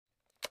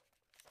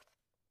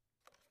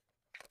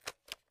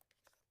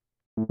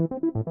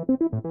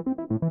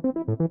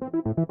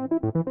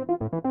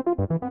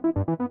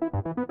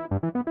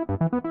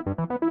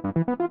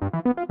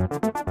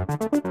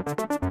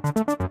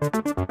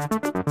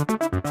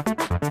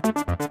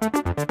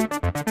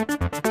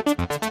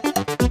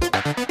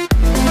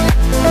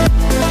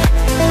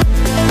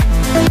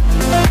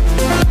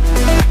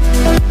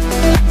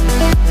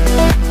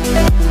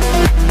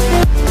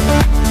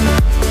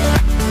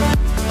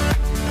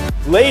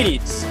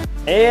Ladies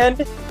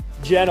and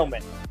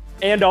gentlemen,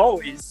 and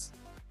always,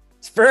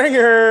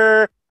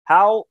 Springer,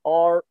 how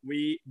are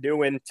we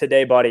doing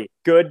today, buddy?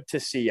 Good to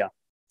see you.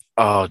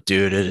 Oh,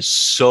 dude, it is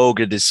so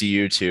good to see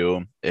you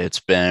too. It's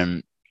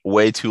been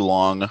way too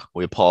long.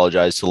 We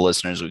apologize to the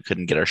listeners. We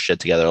couldn't get our shit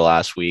together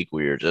last week.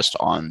 We were just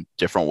on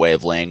different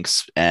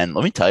wavelengths. And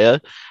let me tell you,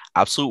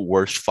 absolute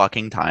worst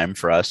fucking time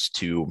for us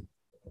to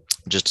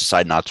just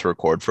decide not to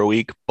record for a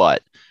week.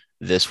 But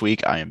this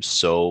week, I am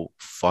so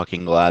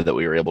fucking glad that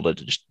we were able to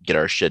just get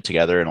our shit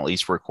together and at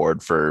least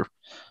record for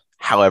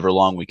however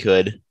long we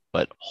could.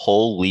 But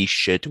holy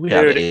shit, do we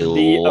have a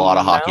lot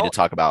of hockey to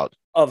talk about.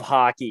 Of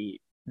hockey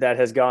that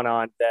has gone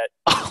on that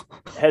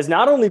has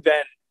not only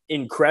been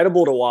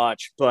incredible to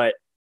watch, but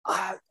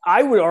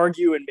I would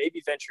argue and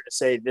maybe venture to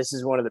say this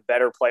is one of the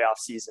better playoff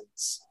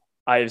seasons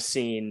I've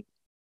seen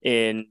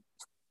in,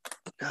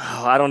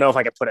 I don't know if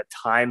I could put a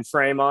time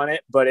frame on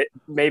it, but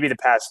maybe the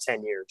past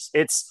 10 years.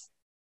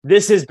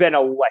 This has been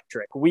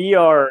electric. We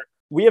have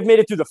made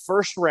it through the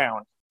first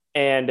round,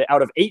 and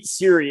out of 8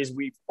 series,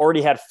 we've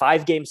already had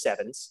 5 game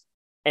 7s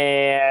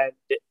and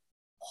a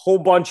whole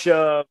bunch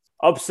of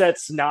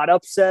upsets, not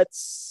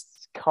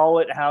upsets, call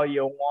it how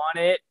you want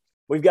it.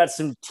 We've got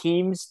some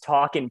teams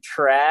talking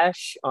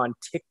trash on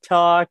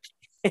TikTok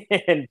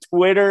and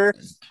Twitter.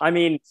 I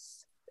mean,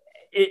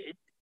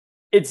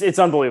 it's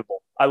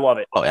unbelievable. I love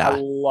it. Oh, yeah. I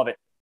love it.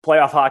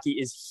 Playoff hockey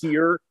is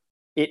here.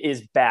 It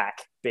is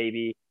back,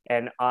 baby,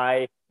 and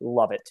I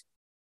love it.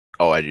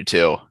 Oh, I do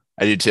too.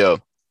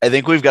 I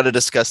think we've got to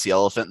discuss the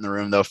elephant in the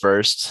room, though,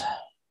 first.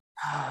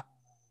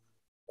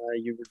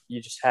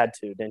 You just had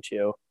to, didn't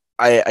you?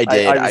 I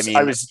did.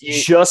 I was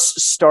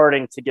just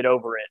starting to get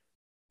over it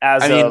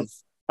as of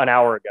an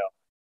hour ago.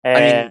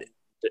 And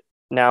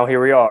now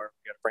here we are.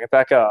 We got to bring it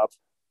back up.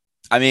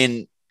 I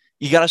mean,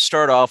 you got to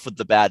start off with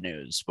the bad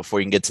news before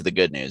you can get to the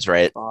good news,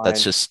 right? Fine.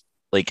 That's just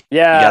like,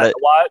 the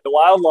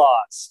wild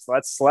loss.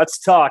 Let's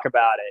talk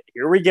about it.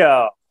 Here we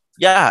go.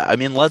 Yeah, I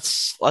mean,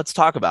 let's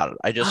talk about it.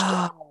 I just,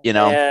 you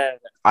know,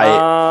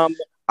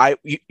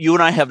 you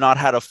and I have not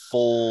had a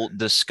full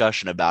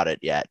discussion about it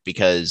yet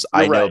because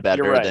I know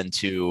better than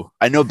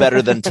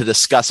to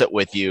discuss it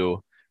with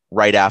you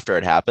right after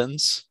it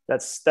happens.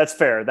 That's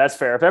fair. That's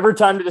fair. If ever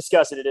time to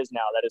discuss it, it is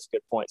now. That is a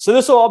good point. So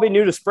this will all be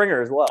new to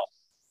Springer as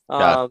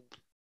well.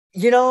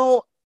 You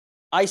know,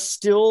 I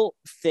still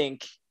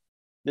think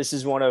this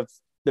is one of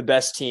the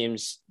best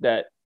teams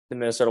that the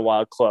Minnesota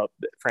Wild Club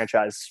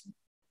franchise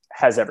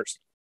has ever seen.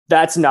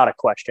 That's not a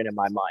question in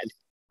my mind.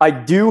 I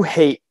do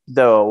hate,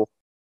 though,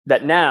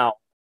 that now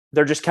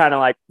they're just kind of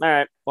like, all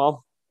right,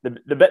 well,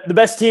 the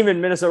best team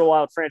in Minnesota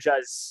Wild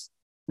franchise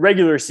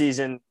regular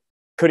season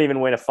couldn't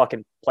even win a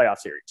fucking playoff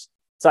series.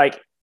 It's like,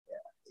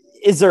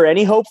 is there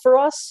any hope for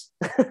us?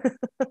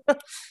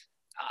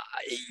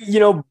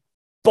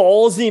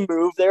 Ballsy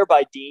move there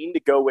by Dean to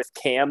go with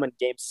Cam in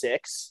game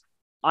 6.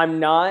 I'm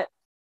not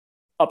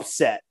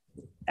upset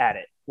at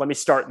it. Let me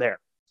start there.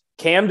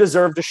 Cam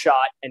deserved a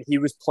shot, and he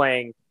was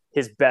playing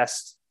his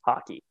best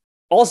hockey.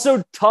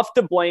 Also, tough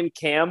to blame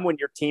Cam when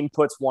your team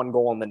puts 1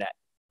 goal in the net.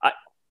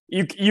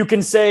 You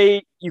could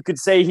say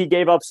he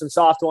gave up some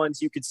soft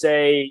ones. You could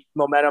say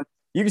momentum.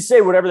 You can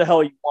say whatever the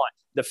hell you want.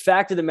 The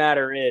fact of the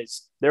matter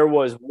is there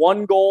was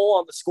 1 goal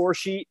on the score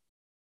sheet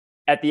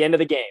at the end of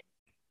the game,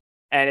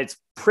 and it's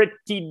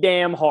pretty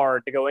damn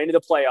hard to go into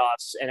the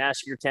playoffs and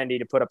ask your Tendy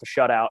to put up a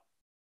shutout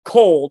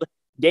cold,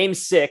 game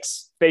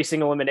 6,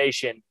 facing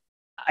elimination.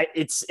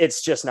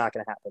 It's just not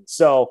going to happen.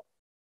 So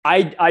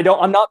I'm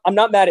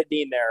not mad at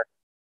Dean there.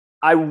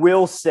 I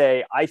will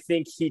say I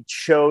think he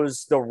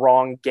chose the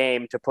wrong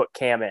game to put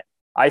Cam in.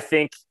 I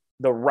think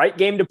the right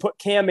game to put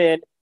Cam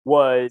in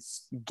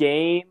was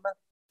game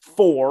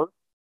 4.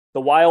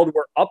 The Wild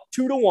were up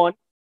 2-1.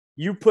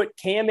 You put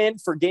Cam in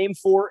for game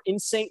 4 in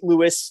St.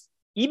 Louis.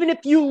 Even if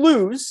you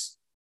lose,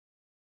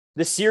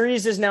 the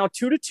series is now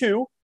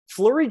 2-2.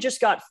 Fleury just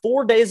got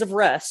 4 days of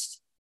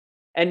rest,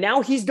 and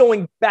now he's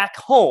going back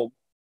home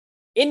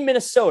in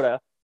Minnesota.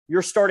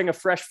 You're starting a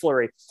fresh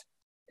Fleury.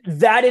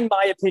 That, in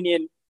my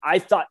opinion, I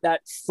thought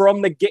that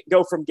from the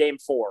get-go from game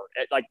 4,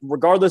 like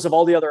regardless of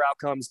all the other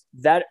outcomes,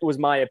 that was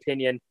my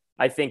opinion.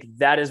 I think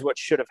that is what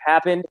should have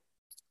happened.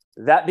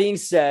 That being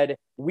said,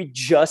 we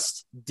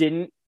just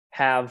didn't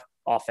have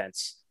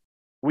offense.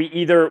 We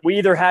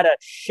either had a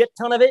shit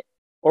ton of it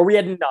or we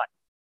had none.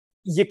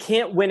 You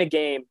can't win a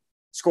game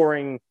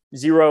scoring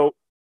 0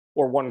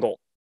 or 1 goal.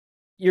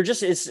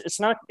 It's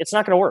not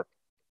going to work.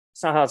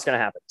 It's not how it's going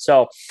to happen.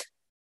 So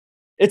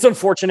it's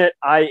unfortunate.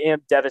 I am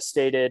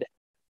devastated.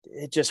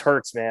 It just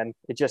hurts, man.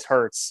 It just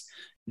hurts.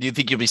 Do you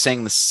think you'll be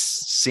seeing the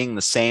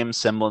same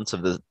semblance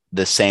of the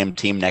the same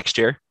team next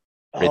year?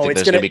 Or do you think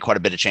there's going to be quite a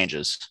bit of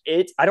changes?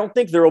 I don't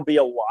think there will be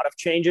a lot of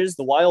changes.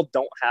 The Wild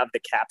don't have the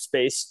cap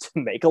space to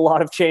make a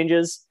lot of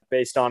changes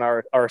based on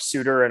our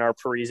Suter and our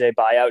Parise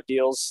buyout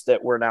deals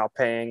that we're now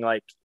paying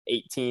like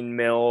 18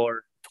 mil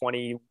or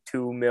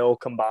 22 mil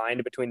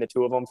combined between the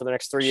two of them for the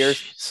next 3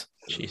 years.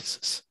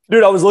 Jesus.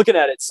 Dude, I was looking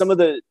at it. Some of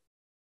the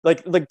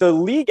like the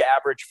league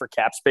average for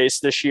cap space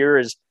this year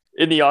is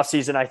in the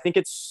offseason. I think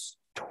it's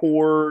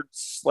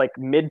towards like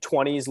mid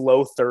 20s,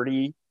 low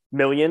 30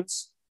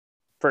 millions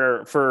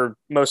for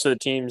most of the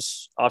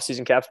teams'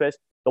 offseason cap space.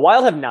 The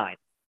Wild have 9.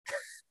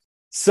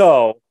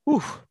 So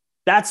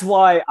that's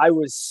why I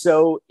was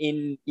so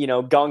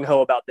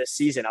gung-ho about this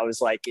season. I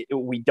was like,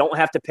 we don't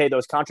have to pay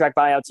those contract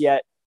buyouts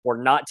yet.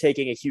 We're not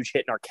taking a huge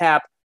hit in our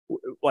cap.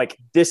 Like,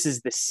 this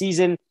is the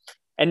season.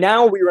 And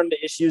now we run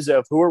into issues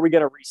of who are we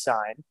going to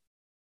re-sign?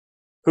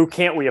 Who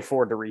can't we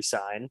afford to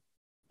re-sign?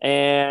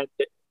 And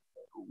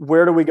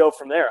where do we go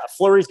from there?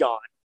 Fleury's gone.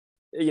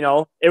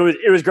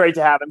 It was great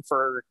to have him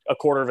for a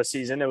quarter of a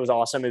season. It was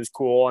awesome. It was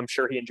cool. I'm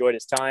sure he enjoyed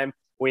his time.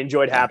 We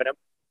enjoyed having him.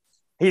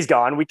 He's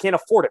gone. We can't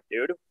afford him,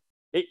 dude.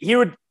 He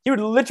would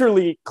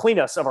literally clean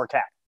us of our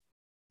cap.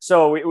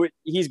 So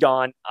he's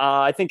gone.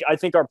 I think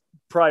our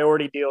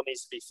priority deal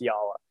needs to be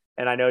Fiala.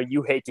 And I know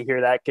you hate to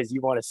hear that because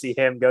you want to see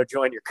him go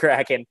join your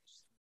Kraken.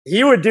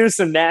 He would do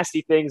some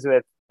nasty things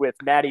with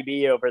Matty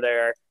B over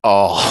there.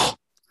 Oh,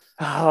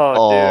 dude.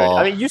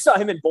 I mean, you saw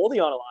him and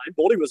Boldy on a line.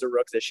 Boldy was a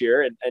rook this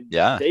year, and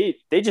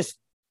they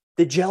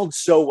gelled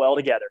so well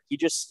together.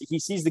 He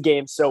sees the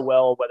game so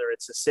well, whether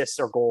it's assists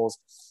or goals.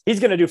 He's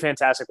going to do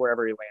fantastic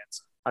wherever he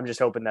lands. I'm just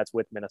hoping that's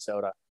with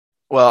Minnesota.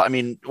 Well, I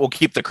mean, we'll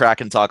keep the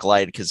Kraken talk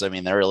light because, I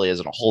mean, there really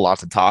isn't a whole lot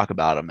to talk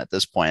about him at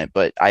this point.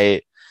 But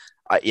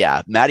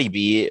Matty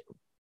B,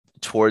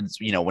 towards,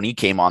 when he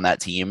came on that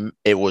team,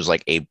 it was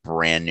like a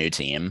brand new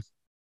team.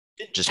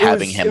 Just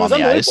having him on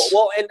the ice.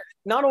 Well, and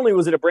not only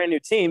was it a brand new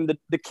team,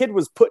 the kid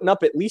was putting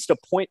up at least a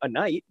point a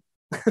night.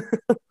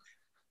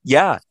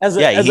 As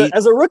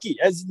a rookie,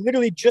 as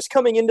literally just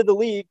coming into the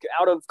league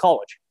out of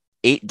college.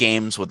 8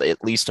 games with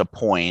at least a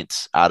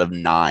point out of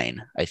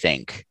 9, I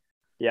think.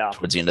 Yeah.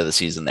 Towards the end of the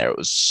season there. It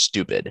was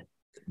stupid.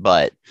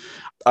 But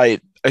I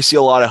see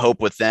a lot of hope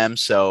with them.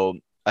 So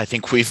I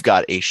think we've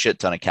got a shit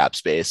ton of cap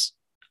space.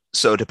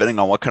 So depending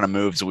on what kind of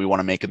moves we want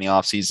to make in the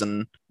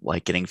offseason,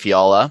 like getting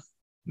Fiala,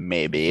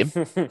 maybe.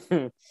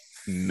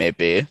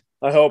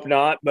 I hope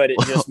not, but it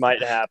just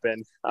might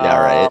happen. Yeah,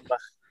 right.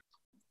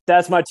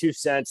 That's my 2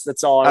 cents.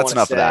 That's all I want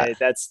to say.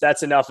 That.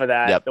 That's enough of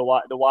that. Yep.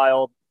 The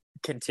Wild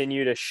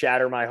continue to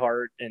shatter my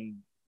heart and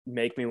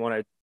make me want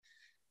to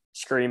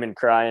scream and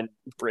cry and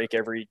break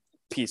every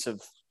piece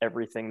of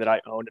everything that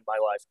I owned in my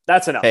life.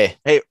 That's enough.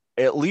 Hey,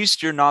 at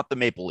least you're not the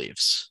Maple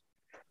Leafs.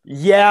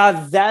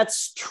 Yeah,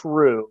 that's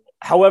true.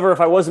 However, if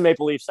I was a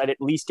Maple Leafs, I'd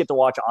at least get to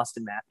watch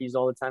Austin Matthews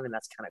all the time, and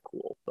that's kind of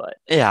cool. But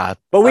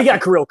we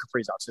got Kirill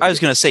Kaprizov. So I was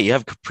going to say, you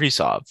have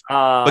Kaprizov.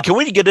 But can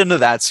we get into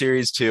that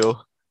series too?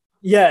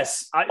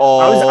 Yes. I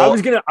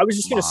was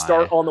just gonna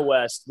start on the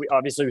West.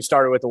 We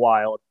started with the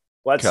Wild.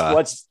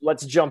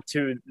 Let's jump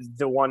to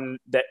the one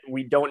that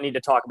we don't need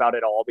to talk about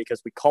at all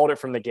because we called it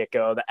from the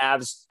get-go. The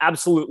Avs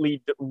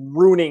absolutely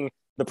ruining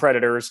the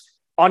Predators.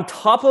 On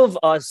top of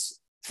us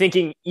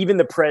thinking even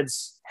the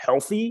Preds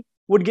healthy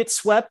would get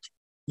swept,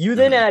 you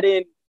then add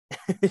in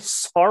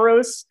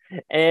Saros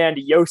and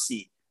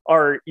Yossi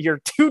are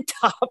your 2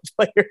 top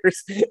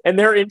players, and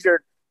they're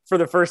injured for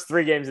the first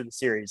 3 games of the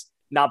series,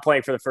 not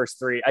playing for the first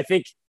 3. I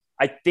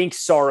think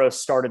Saros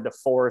started the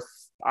 4th.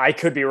 I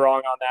could be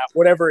wrong on that.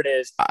 Whatever it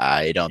is,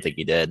 I don't think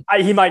he did.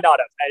 He might not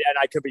have, and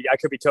I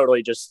could be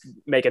totally just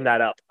making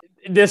that up.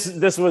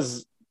 This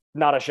was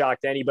not a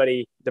shock to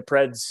anybody. The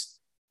Preds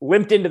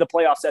limped into the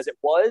playoffs as it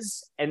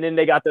was, and then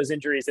they got those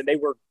injuries, and they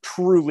were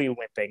truly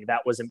limping.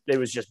 It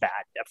was just bad.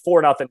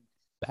 4-0.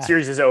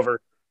 Series is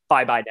over.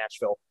 Bye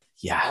Nashville.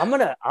 Yeah, I'm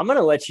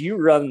gonna let you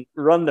run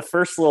the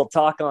first little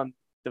talk on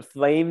the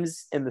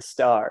Flames and the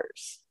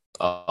Stars.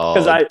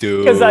 Because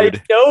I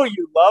know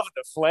you love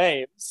the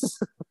Flames.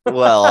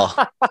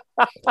 Well,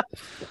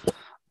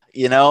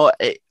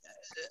 it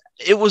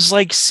was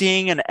like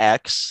seeing an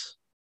ex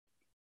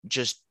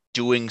just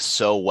doing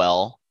so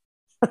well.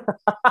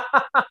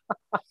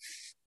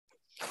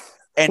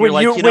 And when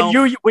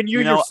you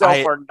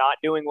yourself are not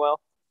doing well.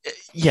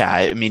 Yeah,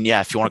 I mean,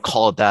 if you want to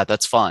call it that,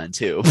 that's fine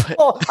too. But...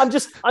 Well, I'm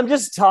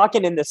just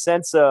talking in the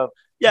sense of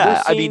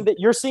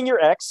you're seeing your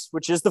ex,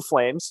 which is the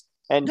Flames,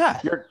 and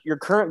your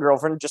current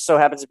girlfriend just so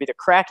happens to be the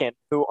Kraken,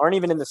 who aren't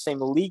even in the same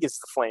league as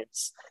the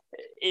Flames.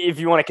 If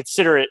you want to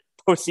consider it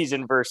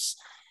postseason versus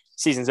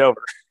season's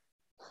over.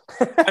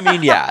 I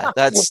mean,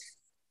 that's.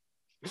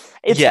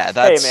 Hey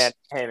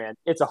man,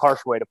 it's a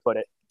harsh way to put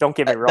it. Don't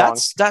get me wrong.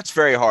 That's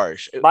very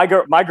harsh. My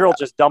girl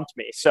just dumped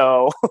me,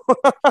 so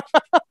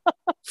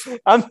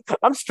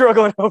I'm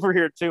struggling over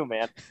here too,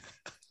 man.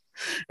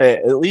 Hey,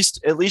 at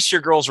least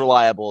your girl's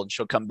reliable and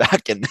she'll come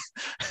back and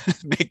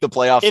make the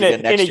playoffs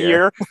again next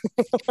year.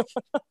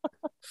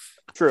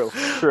 True.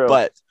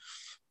 But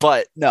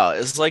But no,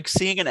 it's like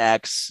seeing an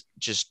ex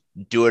just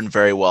doing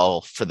very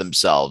well for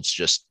themselves.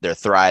 Just they're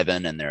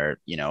thriving and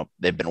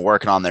they've been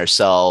working on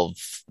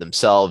themselves.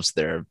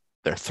 They're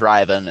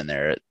thriving and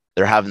they're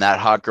having that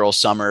hot girl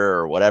summer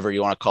or whatever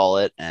you want to call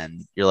it.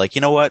 And you're like,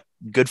 you know what?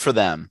 Good for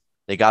them.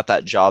 They got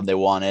that job they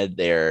wanted.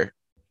 They're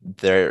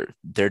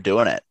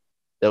doing it.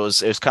 It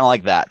was kind of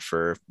like that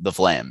for the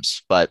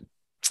Flames, but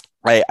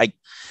I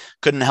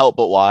couldn't help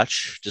but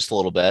watch just a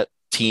little bit.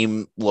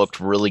 Team looked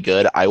really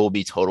good. I will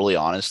be totally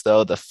honest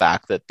though, the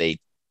fact that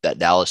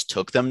Dallas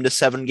took them to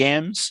 7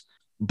 games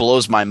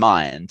blows my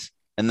mind,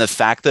 and the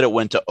fact that it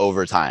went to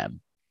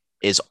overtime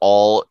is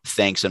all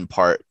thanks in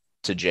part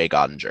to Jake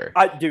Ottinger.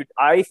 I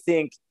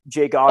think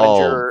Jake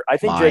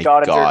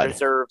Ottinger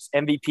deserves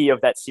MVP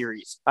of that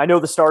series. I know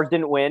the Stars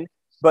didn't win,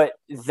 but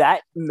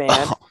that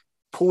man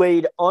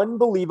played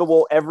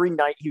unbelievable every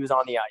night he was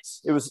on the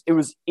ice. It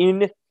was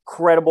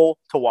incredible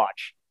to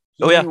watch.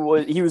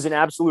 He was an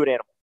absolute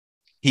animal.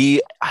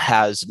 He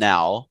has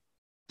now,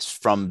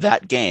 from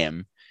that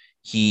game,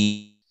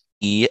 he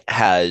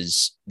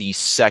has the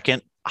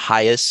second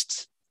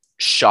highest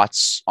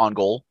shots on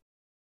goal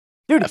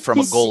from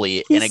a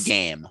goalie in a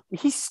game.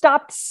 He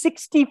stopped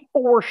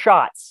 64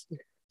 shots.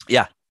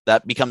 Yeah,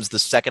 that becomes the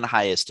second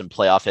highest in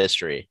playoff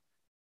history.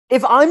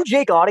 If I'm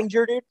Jake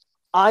Ottinger, dude,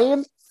 I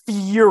am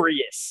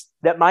furious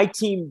that my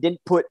team didn't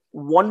put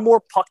one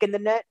more puck in the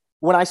net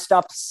when I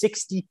stopped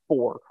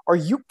 64. Are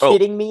you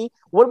kidding me?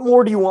 What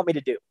more do you want me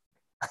to do?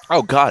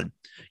 Oh, God.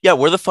 Yeah,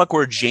 where the fuck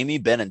were Jamie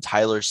Benn and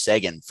Tyler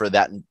Seguin for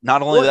that?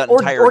 Not only that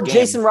entire or game.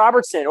 Jason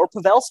Robertson or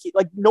Pavelski.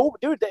 Like, no,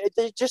 dude,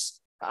 they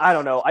just, I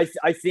don't know.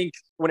 I think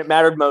when it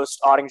mattered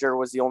most, Ottinger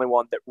was the only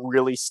one that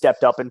really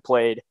stepped up and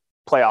played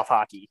playoff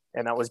hockey,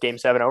 and that was Game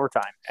 7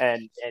 overtime.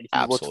 And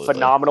he looked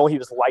phenomenal. He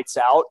was lights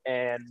out,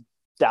 and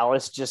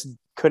Dallas just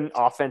couldn't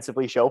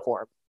offensively show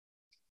for him.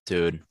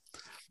 Dude,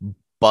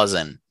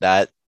 buzzing.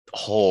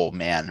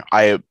 Man,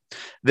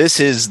 this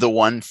is the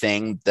one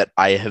thing that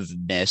I have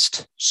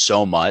missed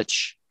so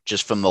much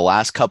just from the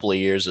last couple of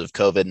years of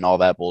COVID and all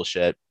that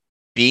bullshit.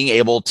 Being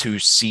able to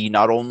see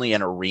not only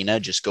an arena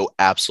just go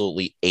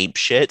absolutely ape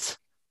shit,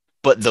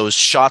 but those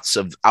shots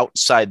of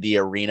outside the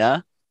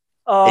arena,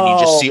 and you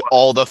just see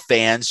all the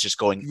fans just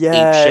going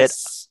ape shit.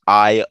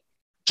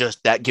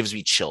 That gives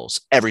me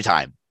chills every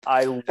time.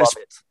 I love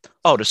it.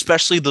 Oh,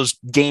 especially those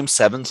Game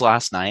 7s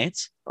last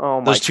night. Oh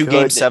my! Those 2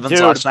 Game 7s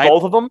last night.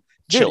 Both of them.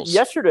 Chills. Dude,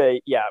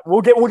 yesterday, yeah,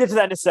 we'll get to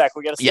that in a sec.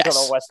 We got to speak on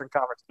the Western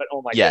Conference, but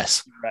oh my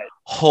goodness, you're right.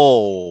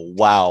 Oh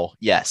wow,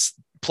 yes,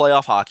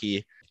 playoff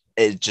hockey.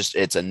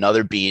 It's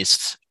another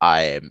beast.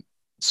 I'm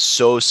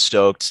so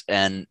stoked,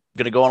 and I'm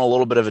gonna go on a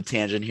little bit of a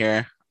tangent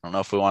here. I don't know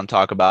if we want to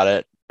talk about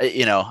it.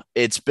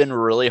 It's been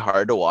really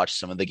hard to watch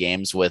some of the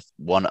games with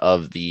one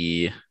of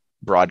the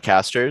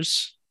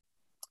broadcasters.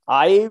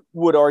 I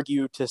would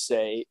argue to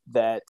say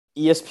that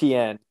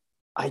ESPN.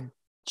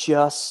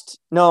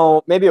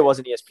 Maybe it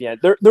wasn't ESPN.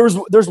 There's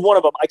one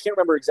of them. I can't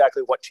remember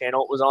exactly what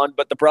channel it was on,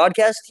 but the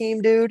broadcast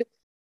team, dude,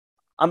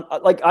 I'm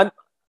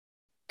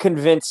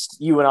convinced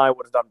you and I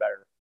would have done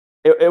better.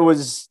 It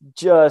was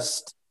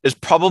just. It's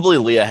probably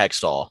Leah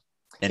Hextall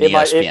in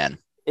ESPN.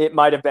 It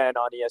might have been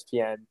on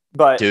ESPN,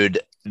 but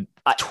dude,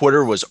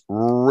 Twitter was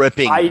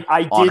ripping.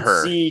 I did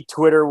see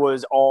Twitter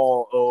was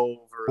all over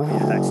Leah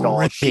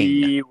Hextall.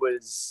 She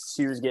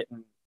was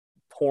getting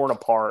torn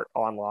apart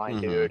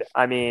online, dude.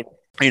 I mean.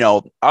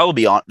 I will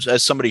be honest,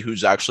 as somebody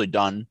who's actually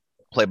done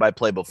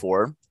play-by-play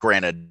before,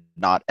 granted,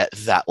 not at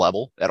that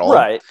level at all.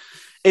 Right.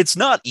 It's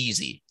not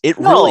easy. It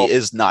really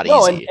is not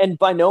easy. And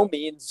by no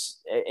means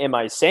am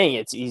I saying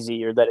it's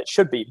easy or that it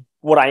should be.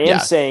 What I am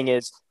saying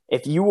is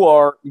if you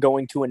are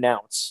going to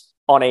announce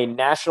on a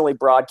nationally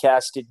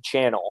broadcasted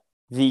channel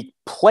the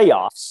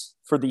playoffs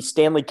for the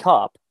Stanley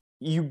Cup,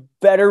 you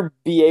better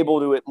be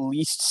able to at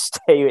least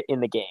stay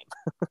in the game.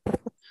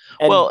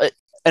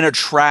 And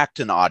attract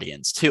an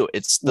audience too.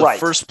 It's the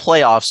first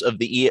playoffs of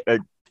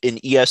in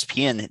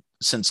ESPN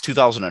since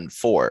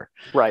 2004.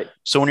 Right.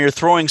 So when you're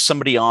throwing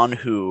somebody on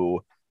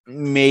who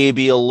may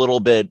be a little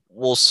bit,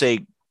 we'll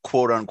say,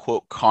 quote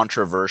unquote,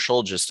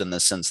 controversial, just in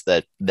the sense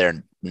that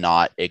they're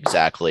not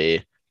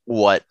exactly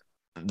what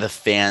the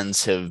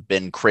fans have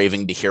been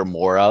craving to hear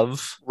more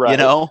of,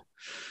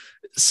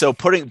 So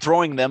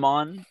throwing them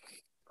on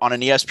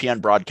an ESPN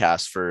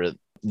broadcast for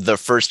the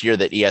first year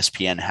that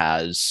ESPN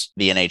has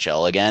the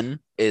NHL again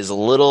is a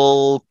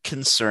little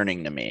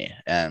concerning to me.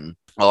 And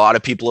a lot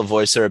of people have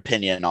voiced their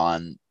opinion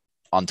on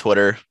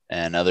Twitter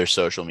and other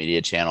social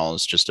media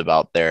channels just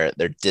about their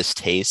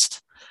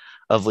distaste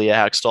of Leah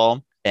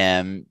Hextall.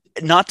 And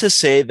not to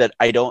say that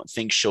I don't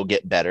think she'll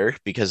get better,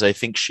 because I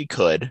think she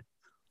could.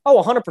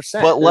 Oh,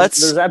 100%. But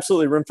there's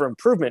absolutely room for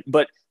improvement.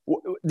 But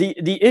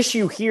the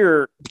issue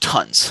here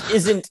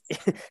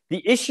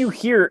the issue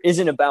here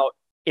isn't about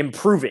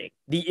improving.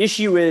 The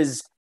issue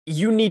is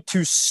you need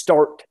to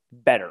start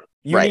better.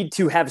 You need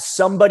to have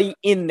somebody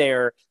in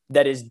there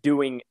that is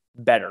doing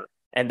better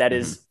and that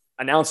is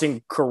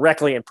announcing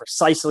correctly and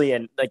precisely.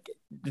 And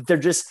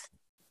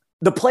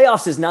the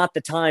playoffs is not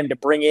the time to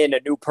bring in a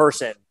new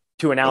person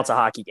to announce a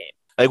hockey game.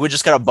 Like, we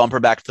just got to bump her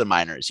back to the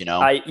minors,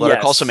 Let her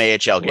call some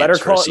AHL games Let her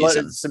for a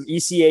season. some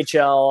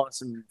ECHL,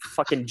 some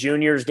fucking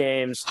juniors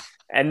games,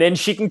 and then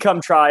she can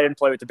come try and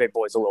play with the big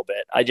boys a little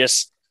bit.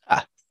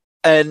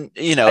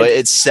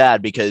 It's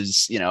sad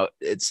because,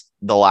 it's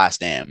the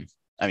last name.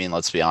 I mean,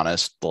 let's be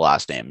honest. The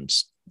last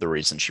name's the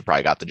reason she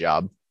probably got the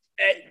job.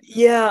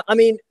 Yeah. I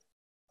mean,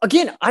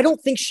 again, I don't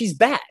think she's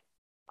bad.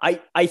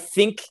 I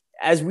think,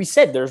 as we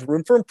said, there's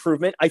room for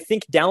improvement. I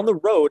think down the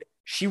road,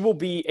 she will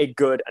be a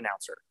good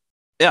announcer.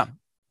 Yeah.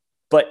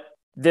 But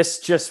this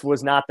just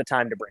was not the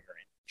time to bring her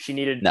in. She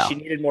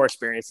needed more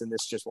experience, and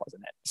this just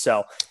wasn't it.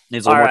 So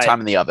needs a little more time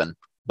in the oven.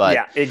 But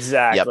yeah,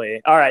 exactly.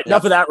 Yep. All right,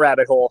 enough of that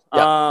rabbit hole.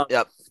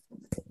 Yep.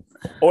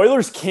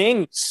 Oilers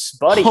Kings,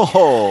 buddy.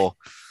 Oh,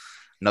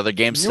 another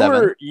game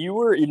 7. You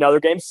were another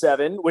game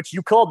 7, which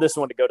you called this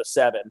one to go to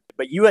 7,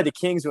 but you had the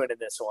Kings win in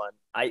this one.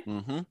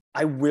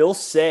 I will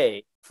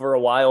say, for a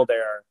while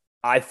there,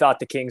 I thought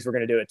the Kings were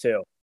going to do it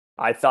too.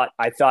 I thought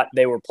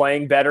they were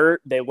playing better.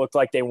 They looked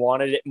like they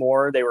wanted it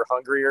more. They were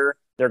hungrier.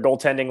 Their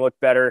goaltending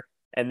looked better.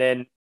 And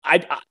then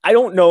I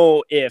don't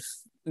know if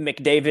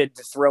McDavid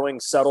throwing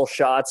subtle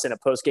shots in a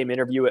post-game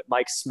interview at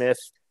Mike Smith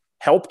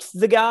helped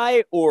the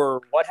guy or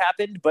what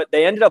happened, but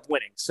they ended up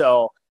winning.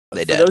 So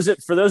they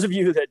did. For those of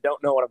you that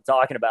don't know what I'm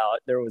talking about,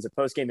 there was a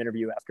post-game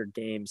interview after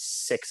game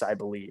 6, I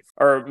believe,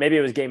 or maybe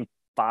it was game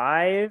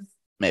 5.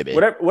 Maybe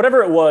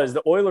whatever it was.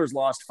 The Oilers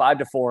lost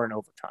 5-4 in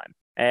overtime.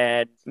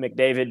 And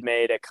McDavid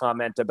made a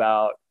comment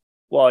about,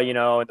 well, in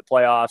the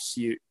playoffs,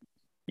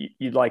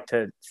 you'd like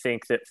to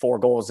think that 4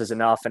 goals is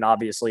enough, and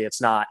obviously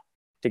it's not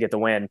to get the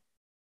win.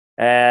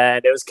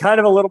 And it was kind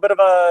of a little bit of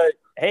a,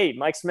 hey,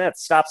 Mike Smith,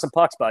 stop some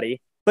pucks,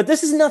 buddy. But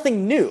this is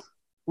nothing new.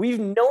 We've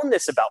known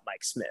this about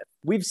Mike Smith.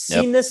 We've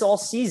seen this all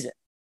season.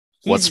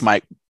 What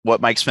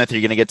Mike Smith are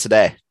you going to get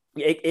today?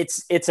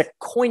 It's a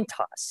coin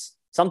toss.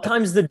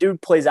 Sometimes the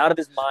dude plays out of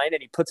his mind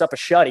and he puts up a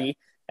shutty.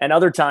 And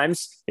other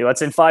times, he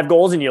lets in 5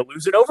 goals and you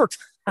lose it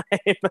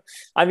overtime.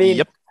 I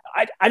mean,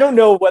 I don't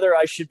know whether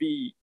I should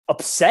be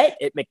upset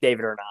at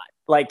McDavid or not.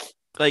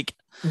 Like,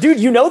 dude,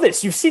 you know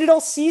this. You've seen it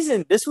all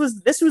season. This was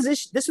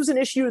an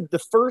issue the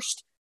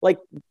first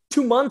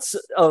 2 months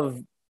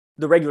of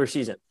the regular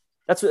season.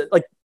 That's what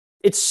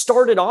it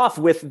started off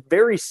with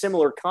very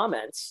similar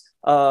comments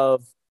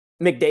of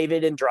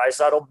McDavid and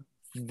Draisaitl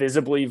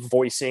visibly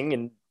voicing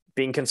and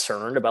being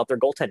concerned about their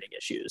goaltending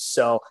issues.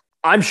 So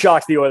I'm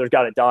shocked the Oilers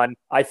got it done.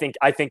 I think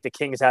the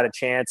Kings had a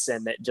chance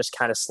and it just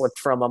kind of slipped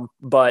from them.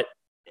 But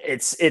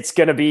it's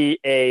going to be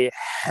a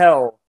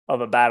hell of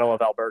a battle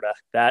of Alberta.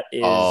 That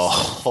is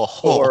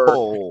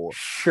for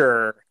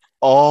sure.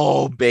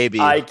 Oh, baby.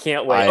 I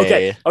can't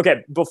wait.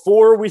 Okay.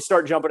 Before we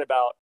start jumping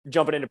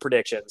into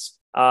predictions,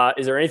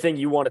 is there anything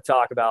you want to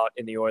talk about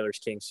in the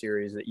Oilers-Kings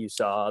series that you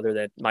saw other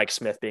than Mike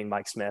Smith being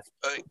Mike Smith?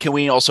 Can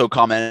we also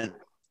comment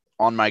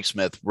on Mike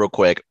Smith real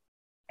quick?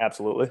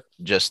 Absolutely.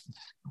 Just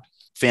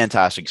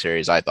fantastic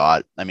series, I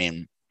thought. I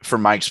mean, for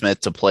Mike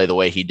Smith to play the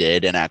way he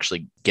did and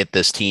actually get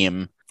this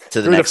team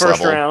to the next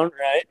first level, round,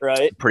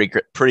 right?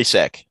 Pretty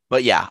sick.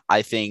 But yeah,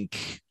 I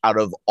think out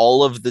of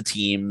all of the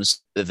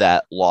teams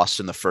that lost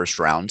in the first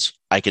round,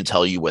 I can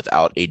tell you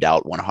without a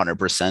doubt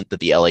 100% that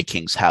the LA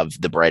Kings have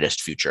the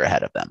brightest future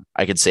ahead of them.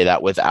 I can say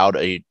that without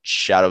a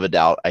shadow of a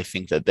doubt. I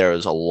think that there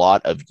is a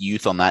lot of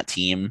youth on that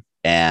team,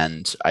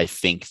 and I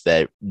think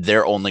that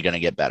they're only going to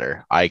get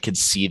better. I could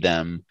see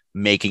them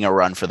making a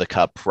run for the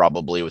cup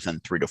probably within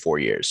 3 to 4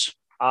 years.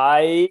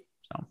 I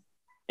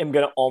am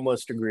going to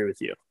almost agree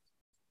with you.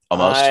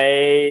 Almost?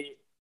 I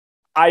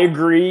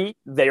agree.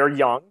 They are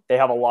young. They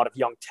have a lot of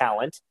young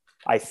talent.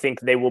 I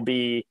think they will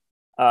be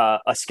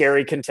a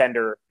scary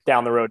contender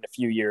down the road in a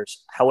few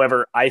years.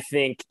 However, I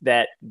think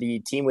that the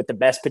team with the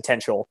best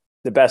potential,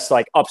 the best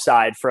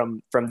upside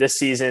from this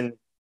season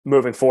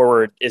moving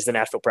forward is the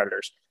Nashville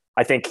Predators.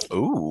 I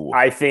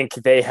think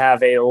they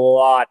have a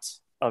lot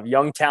of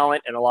young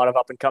talent and a lot of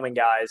up and coming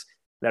guys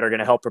that are going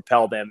to help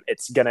propel them.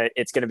 It's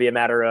gonna be a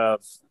matter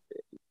of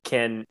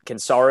can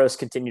Saros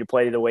continue to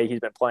play the way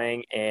he's been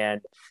playing,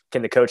 and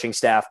can the coaching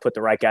staff put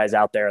the right guys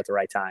out there at the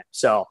right time?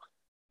 So,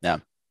 yeah,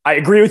 I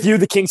agree with you.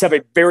 The Kings have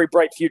a very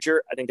bright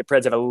future. I think the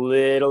Preds have a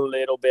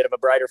little bit of a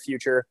brighter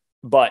future,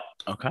 but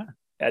okay,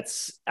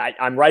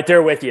 I'm right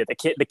there with you.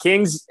 The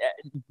Kings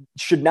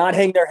should not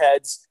hang their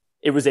heads.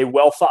 It was a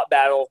well-fought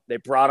battle. They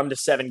brought them to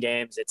 7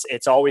 games.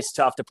 It's always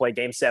tough to play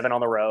game 7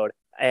 on the road,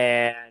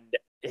 and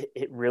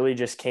it really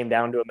just came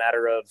down to a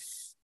matter of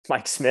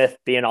Mike Smith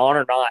being on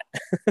or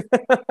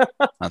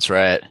not. That's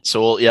right.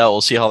 So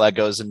we'll see how that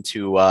goes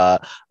into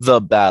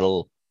the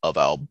Battle of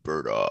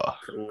Alberta.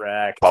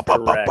 Correct.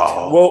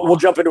 We'll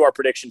jump into our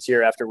predictions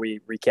here after we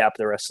recap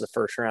the rest of the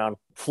first round.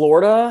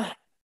 Florida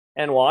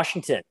and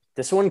Washington.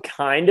 This one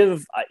kind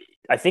of,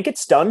 I think it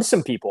stunned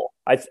some people.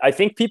 I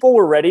think people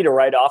were ready to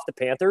write off the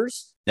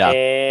Panthers. Yeah.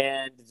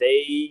 And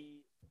they,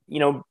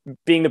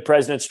 being the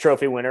President's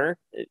Trophy winner,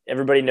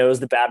 everybody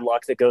knows the bad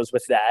luck that goes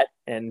with that.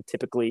 And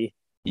typically,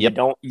 you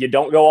don't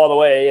go all the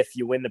way if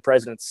you win the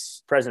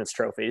President's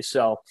Trophy.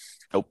 So,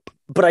 nope.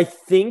 But I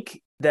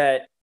think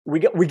that we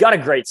got a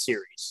great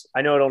series.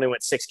 I know it only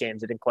went 6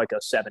 games. It didn't quite go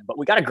 7, but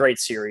we got a great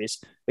series.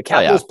 The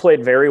Capitals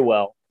played very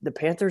well. The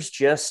Panthers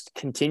just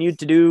continued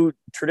to do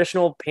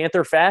traditional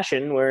Panther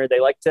fashion where they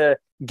like to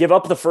give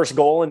up the first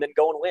goal and then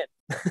go and win.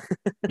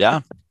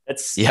 Yeah.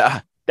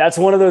 That's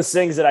one of those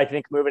things that I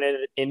think moving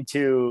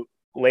into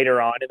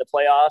later on in the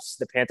playoffs,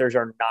 the Panthers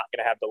are not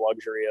going to have the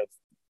luxury of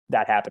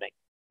that happening.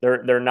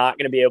 They're not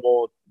going to be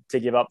able to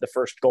give up the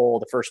first goal,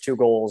 the first 2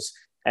 goals,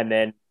 and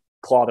then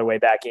claw their way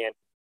back in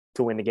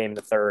to win the game in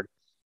the third.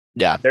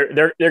 Yeah.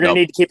 They're going to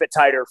need to keep it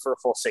tighter for a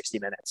full 60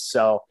 minutes.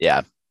 So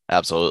yeah,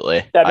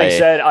 absolutely. That being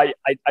said, I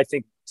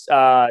think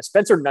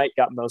Spencer Knight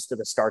got most of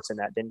the starts in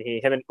that, didn't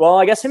he?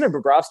 I guess him and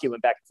Bobrovsky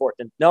went back and forth.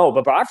 And no,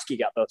 Bobrovsky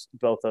got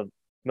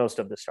most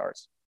of the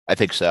starts. I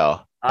think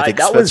so. I think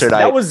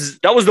that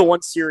was the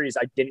one series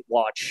I didn't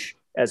watch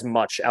as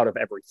much out of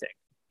everything.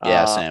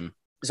 Yeah, same.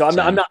 So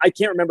I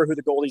can't remember who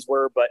the goalies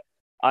were, but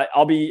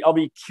I'll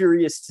be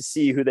curious to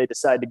see who they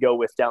decide to go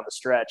with down the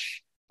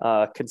stretch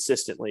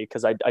consistently,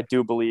 because I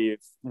do believe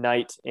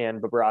Knight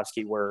and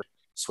Bobrovsky were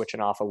switching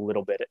off a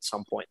little bit at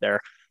some point there.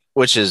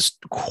 Which is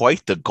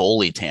quite the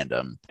goalie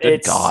tandem.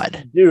 Good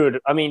God. Dude,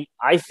 I mean,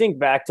 I think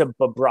back to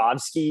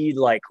Bobrovsky,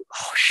 like,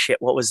 oh shit,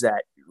 what was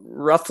that?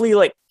 Roughly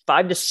like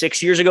 5 to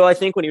 6 years ago, I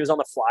think, when he was on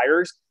the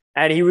Flyers,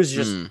 and he was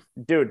just,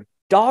 dude,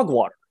 dog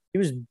water. He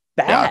was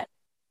bad.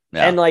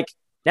 Yeah. And like,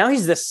 now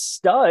he's the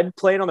stud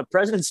playing on the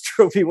President's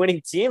Trophy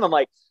winning team. I'm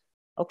like,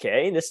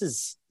 okay, this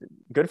is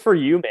good for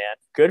you, man.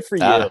 Good for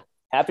you.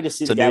 Happy to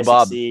see the guy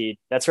succeed.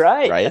 That's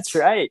right. That's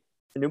right.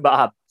 The new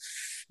Bob.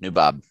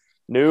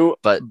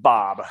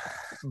 Bob.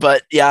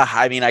 But yeah,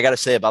 I mean, I got to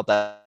say about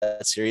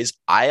that series,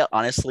 I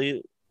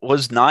honestly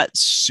was not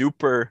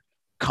super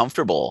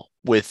comfortable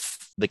with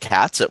the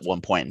Cats at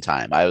one point in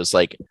time. I was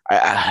like,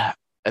 I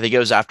think it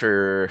was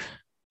after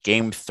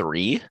game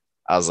 3.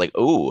 I was like,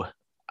 ooh,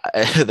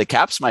 the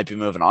Caps might be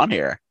moving on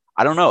here.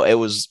 I don't know. It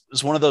was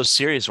one of those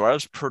series where I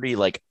was pretty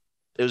like,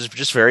 it was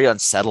just very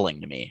unsettling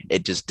to me.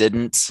 It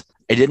didn't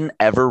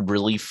ever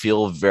really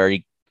feel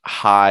very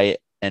high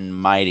and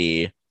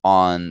mighty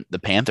on the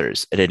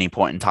Panthers at any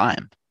point in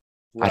time.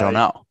 Right. I don't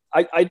know.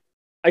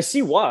 I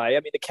see why. I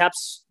mean, the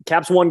Caps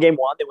won game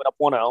 1. They went up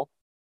 1-0.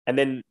 And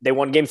then they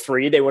won game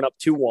 3. They went up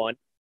 2-1.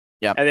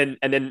 Yeah. And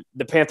then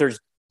the Panthers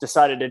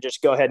decided to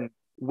just go ahead and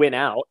win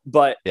out.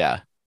 But yeah,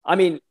 I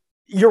mean,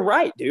 you're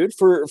right, dude.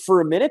 For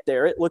a minute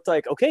there, it looked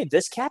like, okay,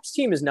 this Caps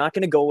team is not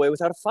going to go away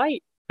without a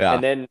fight. Yeah.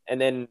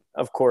 And then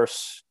of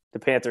course the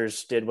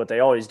Panthers did what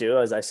they always do,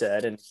 as I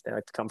said, and they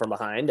like to come from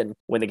behind and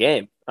win the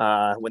game,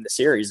 win the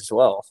series as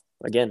well.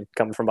 Again,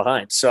 coming from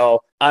behind.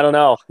 So I don't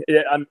know.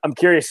 I'm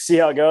curious to see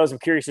how it goes. I'm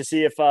curious to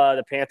see if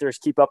the Panthers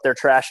keep up their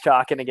trash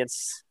talking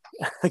against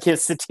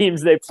the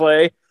teams they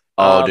play.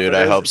 Oh, dude,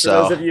 I hope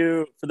so.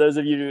 For those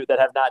of you that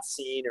have not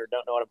seen or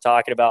don't know what I'm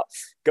talking about,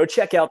 go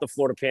check out the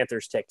Florida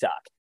Panthers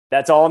TikTok.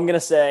 That's all I'm gonna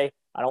say.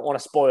 I don't want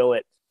to spoil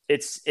it.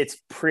 It's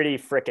pretty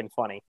freaking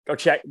funny. Go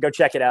check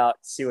it out.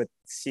 See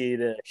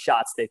the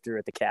shots they threw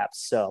at the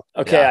Caps. So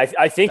okay, yeah,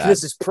 I think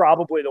this is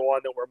probably the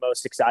one that we're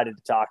most excited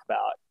to talk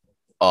about.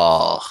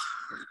 Oh,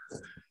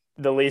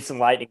 the Leafs and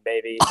Lightning,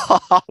 baby.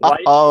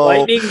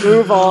 Lightning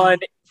move on.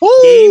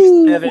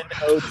 Woo! Game 7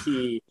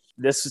 OT.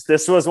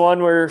 This was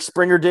one where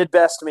Springer did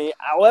best me.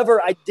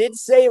 However, I did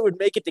say it would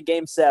make it to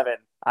game 7.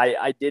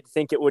 I did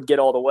think it would get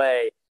all the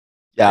way.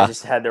 Yeah. I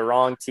just had the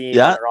wrong team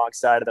on the wrong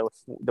side of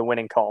the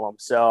winning column.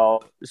 So,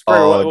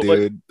 Springer,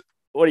 dude.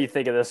 What do you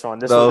think of this one?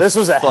 This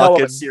was a hell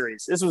of a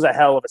series. This was a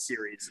hell of a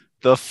series.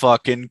 The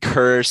fucking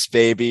curse,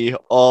 baby.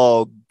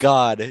 Oh,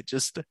 God.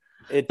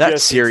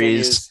 That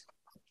series. Continues.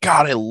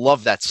 God, I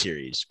love that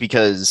series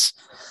because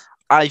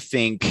I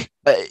think,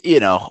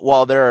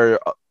 while there are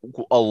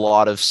a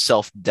lot of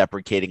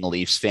self-deprecating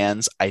Leafs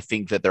fans, I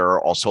think that there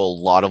are also a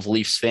lot of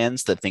Leafs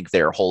fans that think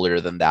they're holier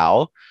than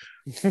thou.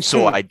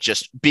 So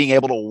being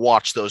able to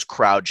watch those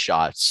crowd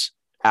shots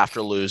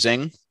after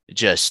losing, it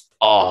just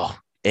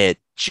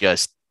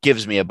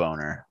gives me a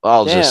boner.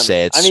 I'll just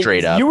say it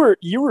straight up.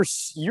 You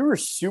were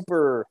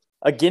super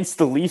against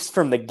the Leafs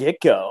from the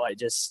get-go.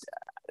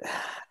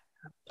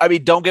 I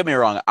mean, don't get me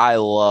wrong. I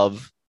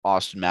love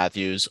Austin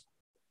Matthews.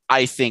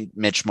 I think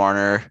Mitch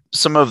Marner,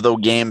 some of the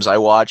games I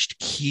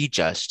watched, he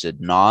just did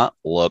not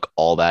look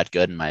all that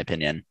good, in my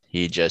opinion.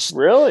 He just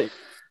really,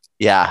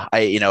 yeah.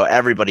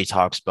 Everybody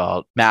talks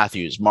about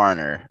Matthews,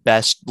 Marner,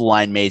 best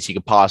line mates he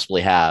could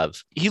possibly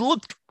have. He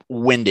looked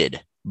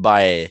winded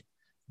by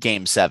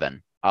game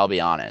 7. I'll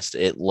be honest.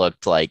 It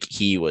looked like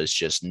he was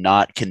just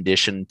not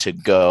conditioned to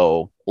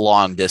go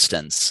long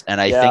distance.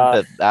 And I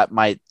think that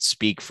might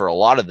speak for a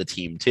lot of the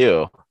team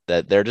too,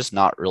 that they're just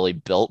not really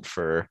built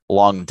for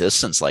long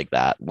distance like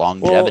that,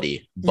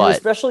 longevity. But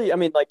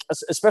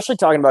especially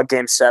talking about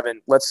game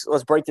 7, let's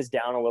break this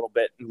down a little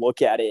bit and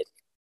look at it.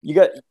 You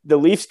got the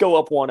Leafs go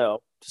up 1-0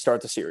 to start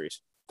the series.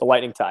 The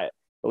Lightning tie it.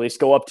 The Leafs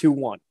go up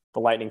 2-1.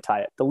 The Lightning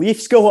tie it. The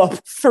Leafs go up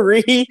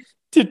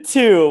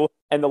 3-2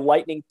 and the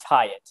Lightning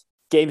tie it.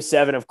 Game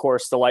 7, of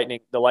course, the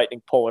Lightning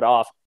pull it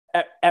off.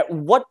 At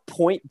what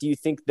point do you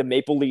think the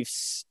Maple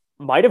Leafs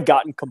might have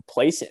gotten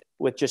complacent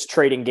with just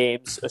trading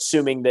games,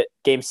 assuming that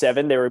game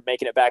 7 they were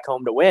making it back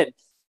home to win.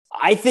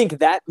 I think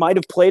that might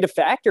have played a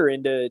factor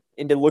into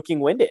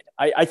looking winded.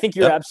 I think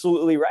you're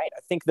absolutely right.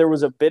 I think there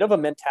was a bit of a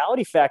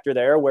mentality factor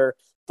there where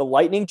the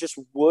Lightning just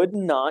would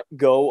not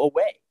go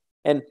away.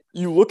 And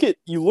you look at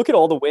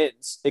all the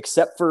wins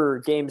except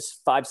for games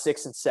 5,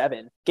 6, and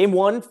 7. Game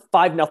 1,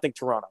 5-0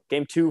 Toronto.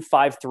 Game 2,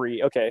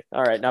 5-3. Okay,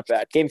 all right, not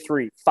bad. Game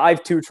 3,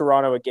 5-2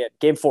 Toronto again.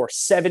 Game 4,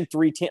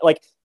 7-3.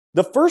 Like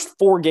the first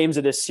 4 games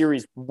of this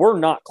series were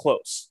not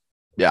close.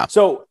 Yeah.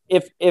 So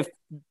if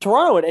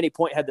Toronto at any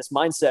point had this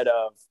mindset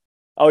of,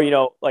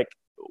 oh, like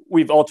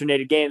we've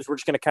alternated games, we're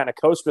just going to kind of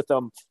coast with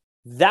them,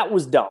 that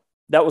was dumb.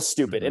 That was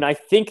stupid. Mm-hmm. And I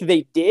think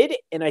they did.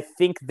 And I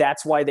think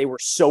that's why they were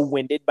so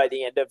winded by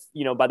the end of,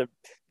 by the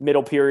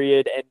middle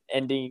period and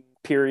ending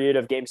period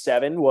of game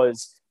 7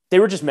 was they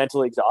were just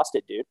mentally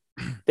exhausted, dude.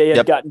 They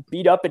had gotten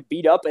beat up,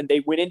 and they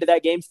went into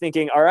that game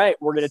thinking, all right,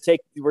 we're going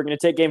to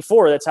take game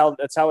 4. That's how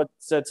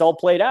it's all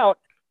played out.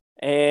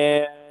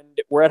 And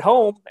we're at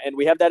home and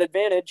we have that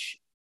advantage.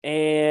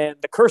 And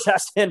the curse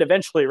has to end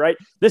eventually, right?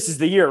 This is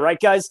the year, right,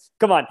 guys?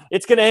 Come on.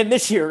 It's going to end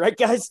this year, right,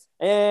 guys?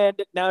 And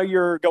now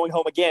you're going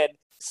home again,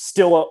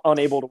 still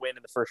unable to win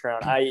in the first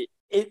round.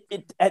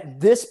 At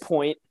this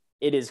point,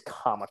 it is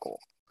comical.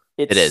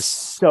 It is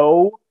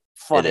so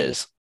funny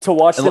to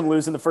watch them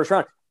lose in the first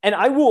round. And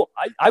I will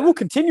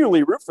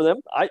continually root for them.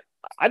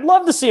 I'd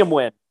love to see them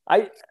win.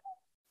 I'd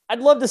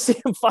love to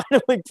see them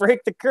finally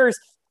break the curse.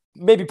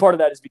 Maybe part of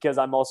that is because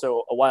I'm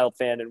also a Wild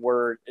fan and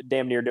we're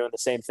damn near doing the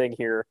same thing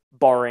here,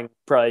 barring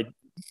probably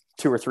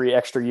 2 or 3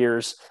 extra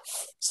years.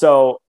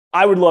 So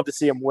I would love to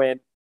see them win.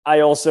 I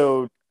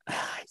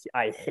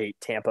hate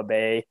Tampa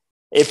Bay.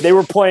 If they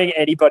were playing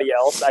anybody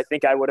else, I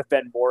think I would have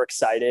been more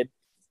excited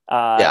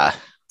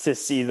to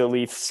see the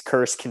Leafs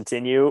curse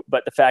continue.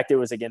 But the fact it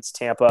was against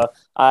Tampa,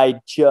 I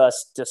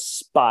just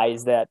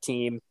despise that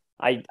team.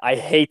 I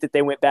hate that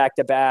they went back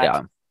to back.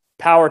 Yeah.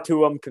 Power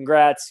to them.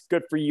 Congrats.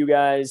 Good for you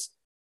guys.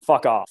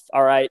 Fuck off.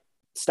 All right.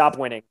 Stop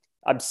winning.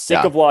 I'm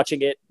sick of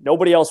watching it.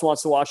 Nobody else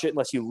wants to watch it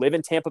unless you live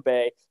in Tampa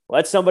Bay.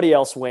 Let somebody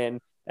else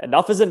win.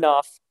 Enough is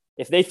enough.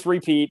 If they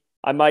three-peat,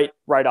 I might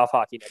write off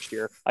hockey next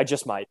year. I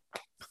just might.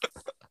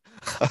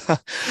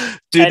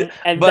 Dude,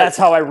 but that's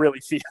how I really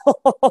feel.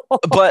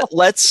 But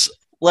let's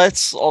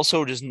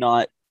also just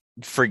not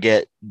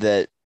forget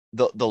that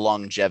the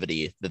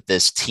longevity that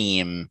this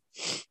team,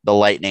 the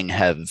Lightning,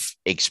 have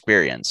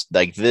experienced.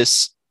 Like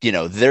this,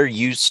 they're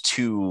used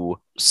to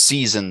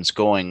seasons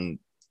going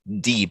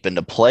deep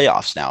into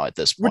playoffs now at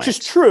this point. Which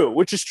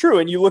is true.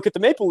 And you look at the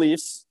Maple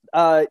Leafs,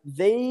 I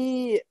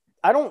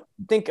don't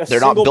think they're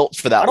not built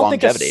for that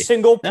longevity. I don't think a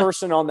single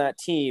person on that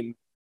team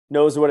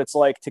knows what it's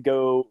like to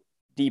go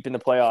deep in the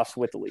playoffs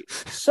with the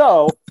Leafs.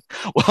 So,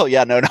 well,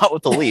 yeah, no, not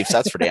with the Leafs.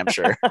 That's for damn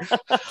sure.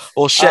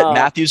 Well, shit,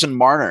 Matthews and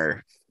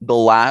Marner, the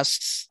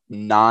last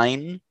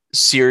 9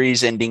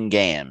 series-ending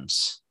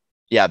games.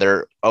 Yeah,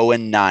 they're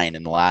 0-9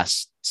 in the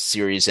last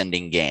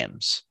series-ending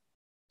games.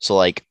 So,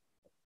 like,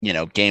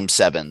 game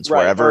 7s,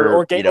 right, wherever.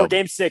 Or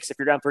game 6 if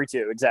you're down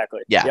 3-2.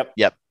 Exactly. Yeah.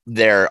 Yep.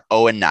 They're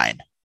 0-9.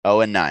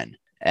 0-9.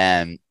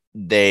 And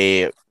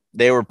they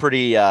were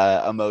pretty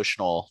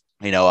emotional,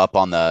 up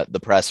on the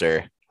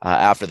presser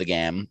after the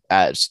game,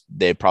 as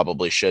they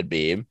probably should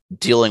be,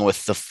 dealing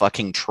with the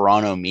fucking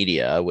Toronto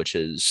media, which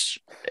is,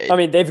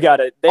 they've got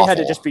it. They awful. Had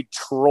to just be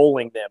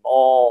trolling them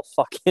all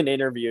fucking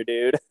interview,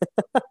 dude.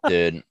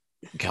 Dude,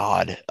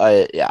 God,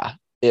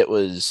 it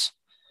was.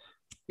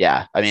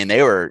 Yeah,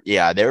 they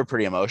were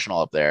pretty emotional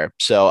up there.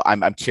 So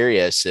I'm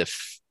curious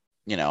if,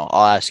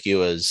 I'll ask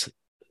you as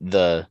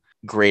the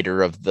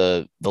greater of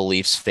the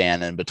Leafs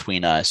fan in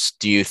between us,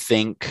 do you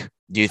think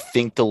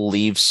the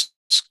Leafs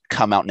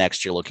come out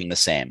next year looking the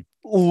same?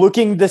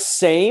 Looking the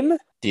same?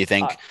 Do you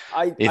think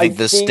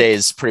this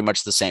stays pretty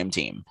much the same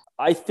team?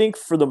 I think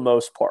for the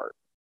most part.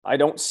 I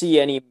don't see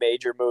any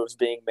major moves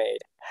being made.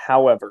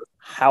 However,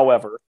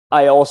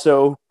 I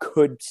also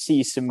could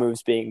see some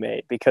moves being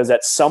made because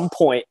at some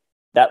point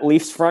that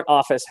Leafs front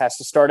office has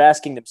to start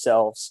asking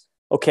themselves,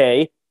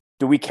 okay,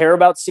 do we care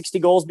about 60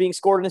 goals being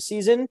scored in a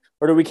season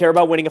or do we care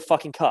about winning a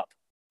fucking cup?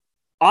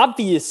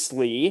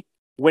 Obviously,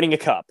 winning a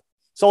cup.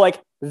 So,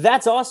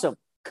 that's awesome.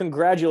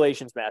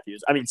 Congratulations,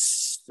 Matthews.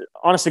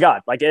 Honest to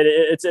God,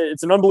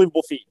 it's an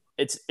unbelievable feat.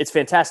 It's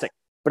fantastic.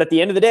 But at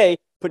the end of the day,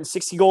 putting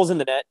 60 goals in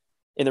the net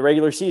in the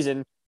regular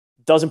season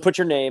doesn't put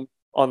your name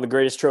on the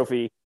greatest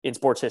trophy in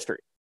sports history.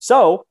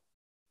 So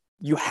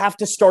you have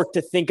to start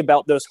to think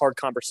about those hard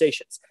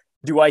conversations.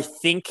 Do I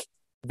think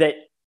that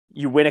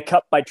you win a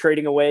cup by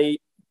trading away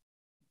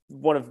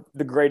one of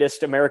the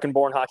greatest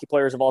American-born hockey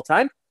players of all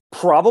time?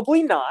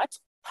 Probably not.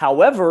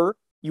 However,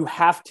 you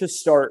have to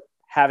start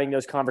having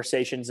those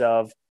conversations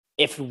of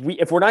if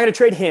we're not going to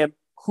trade him,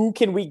 who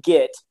can we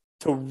get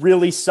to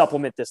really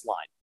supplement this line,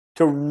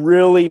 to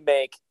really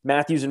make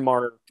Matthews and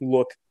Marner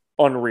look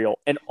unreal?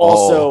 And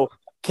also,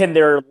 can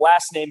their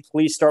last name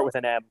please start with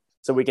an M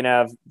so we can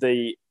have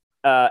the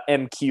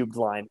M cubed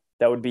line?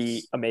 That would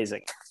be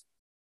amazing.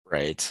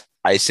 Right.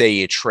 I say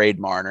you trade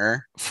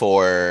Marner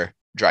for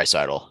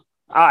Draisaitl.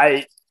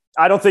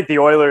 I don't think the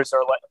Oilers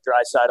are letting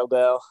Draisaitl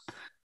go.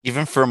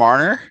 Even for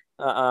Marner?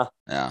 Uh-uh.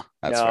 Yeah,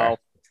 that's No. fair.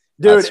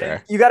 Dude, That's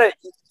fair. you got to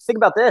think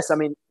about this. I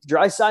mean,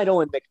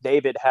 Draisaitl and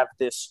McDavid have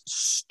this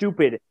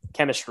stupid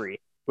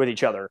chemistry with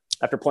each other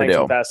after playing for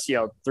the past,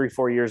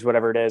 3-4 years,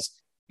 whatever it is.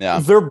 Yeah.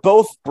 They're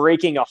both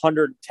breaking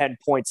 110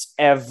 points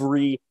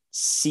every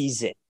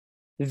season.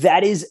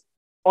 That is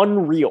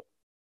unreal.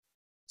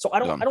 So I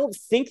don't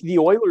think the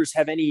Oilers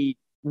have any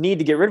need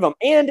to get rid of them.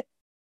 And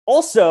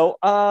also,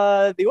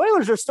 the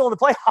Oilers are still in the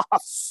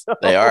playoffs. So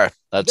they are.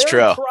 That's true.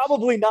 They're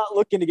probably not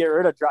looking to get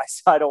rid of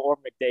Draisaitl or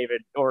McDavid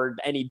or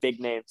any big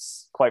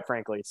names, quite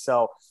frankly.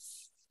 So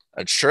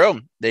that's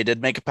true. They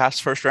did make it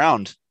past first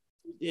round.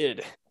 They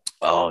did.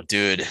 Oh,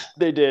 dude.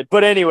 They did.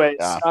 But anyways,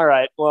 All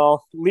right.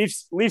 Well,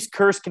 Leafs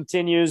curse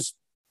continues.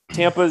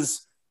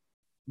 Tampa's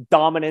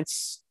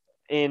dominance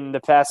in the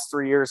past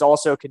 3 years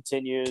also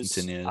continues.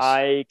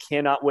 I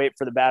cannot wait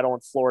for the battle in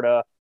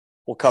Florida.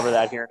 We'll cover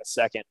that here in a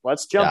second.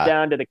 Let's jump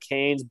down to the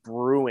Canes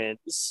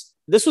Bruins.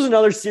 This was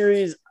another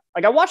series.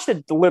 Like, I watched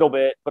it a little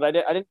bit, but I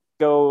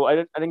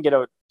didn't get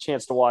a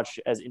chance to watch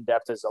as in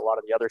depth as a lot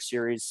of the other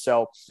series.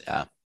 So,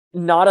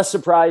 not a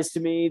surprise to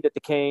me that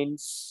the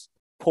Canes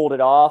pulled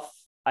it off.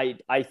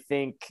 I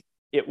think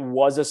it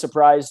was a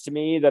surprise to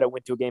me that it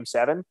went to a game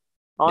 7.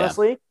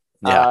 Honestly,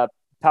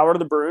 power to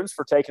the Bruins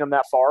for taking them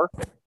that far.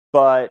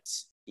 But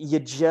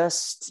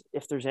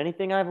if there's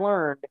anything I've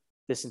learned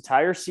this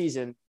entire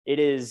season, it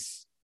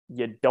is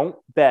you don't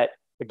bet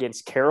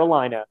against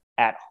Carolina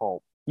at home.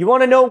 You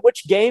want to know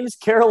which games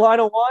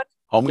Carolina won?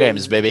 Home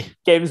games, baby.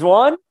 Games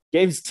 1,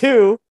 games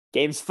 2,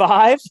 games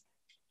 5,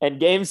 and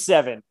game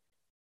 7.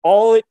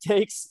 All it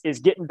takes is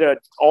getting to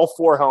all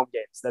 4 home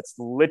games. That's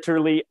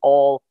literally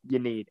all you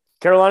need.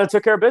 Carolina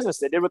took care of business.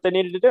 They did what they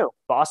needed to do.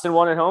 Boston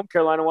won at home.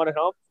 Carolina won at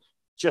home.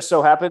 Just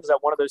so happens that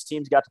one of those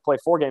teams got to play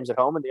 4 games at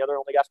home and the other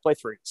only got to play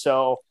 3.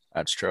 So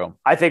that's true.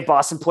 I think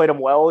Boston played them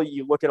well.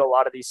 You look at a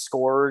lot of these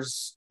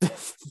scores,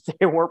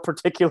 they weren't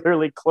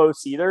particularly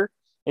close either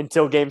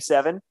until game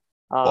 7.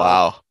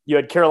 Wow. You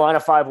had Carolina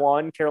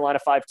 5-1, Carolina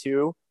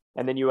 5-2,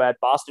 and then you had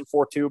Boston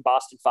 4-2,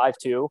 Boston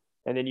 5-2,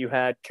 and then you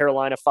had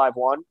Carolina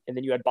 5-1, and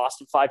then you had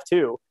Boston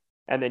 5-2,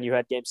 and then you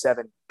had game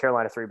 7,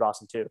 Carolina 3,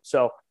 Boston 2.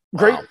 So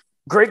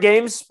great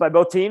games by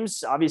both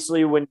teams.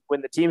 Obviously, when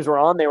the teams were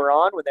on, they were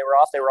on. When they were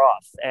off, they were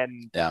off,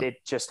 and it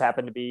just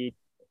happened to be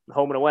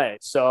home and away.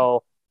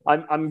 So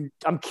I'm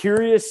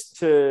curious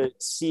to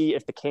see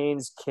if the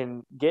Canes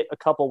can get a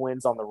couple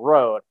wins on the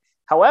road.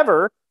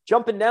 However,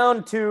 jumping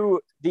down to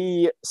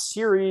the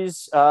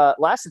series,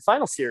 last and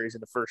final series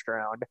in the first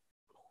round,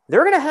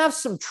 they're going to have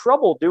some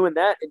trouble doing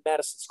that in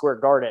Madison Square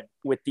Garden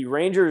with the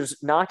Rangers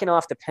knocking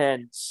off the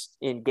Pens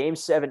in Game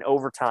 7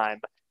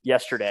 overtime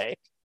yesterday.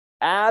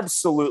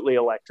 Absolutely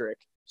electric.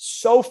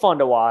 So fun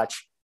to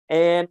watch.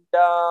 And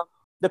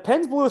the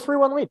Pens blew a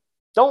 3-1 lead.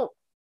 Don't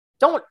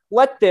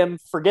let them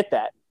forget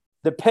that.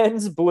 The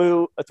Pens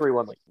blew a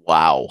 3-1 lead.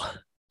 Wow.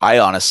 I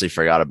honestly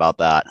forgot about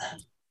that.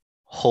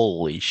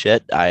 Holy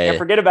shit. Can't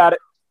forget about it.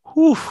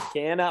 Whew.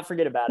 Cannot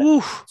forget about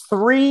it.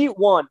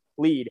 3-1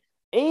 lead.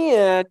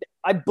 And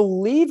I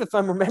believe, if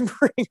I'm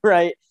remembering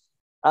right,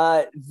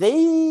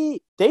 they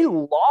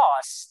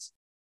lost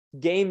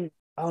game.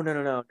 Oh, no.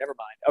 Never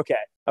mind. Okay.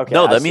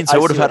 No, that means they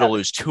would have had to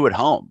lose 2 at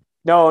home.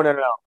 No.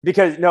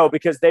 Because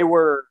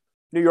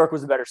New York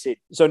was the better seed.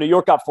 So New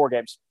York got 4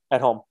 games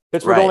at home.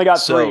 Pittsburgh only got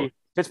 3.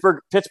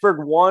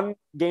 Pittsburgh won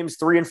games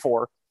 3 and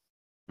 4.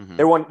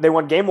 Mm-hmm. They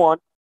won game 1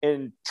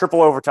 in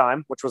triple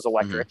overtime, which was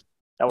electric.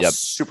 Mm-hmm. That was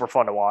super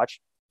fun to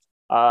watch.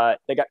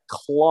 They got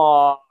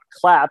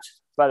clapped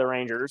by the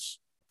Rangers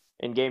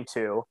in game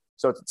 2.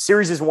 So the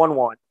series is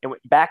 1-1 and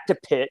went back to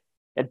Pitt,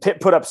 and Pitt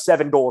put up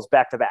 7 goals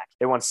back to back.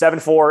 They won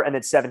 7-4 and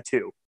then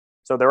 7-2.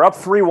 So they're up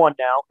 3-1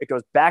 now. It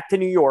goes back to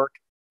New York.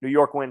 New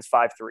York wins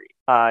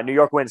 5-3. New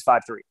York wins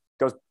 5-3.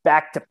 Goes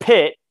back to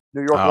Pitt.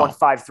 New York won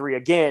 5-3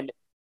 again.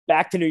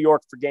 Back to New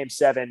York for game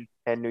 7,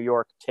 and New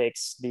York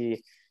takes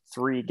the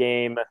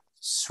 3-game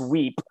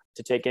sweep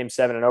to take game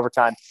 7 in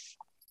overtime.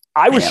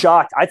 I was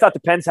shocked. I thought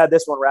the Pens had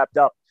this one wrapped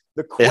up.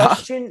 The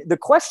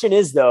question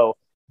is, though,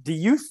 do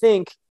you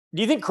think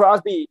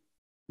Crosby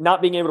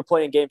not being able to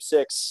play in game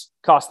 6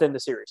 cost them the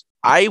series?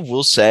 I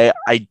will say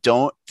I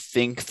don't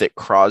think that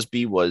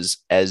Crosby was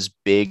as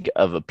big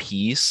of a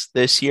piece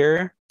this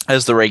year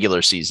as the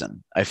regular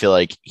season. I feel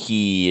like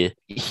he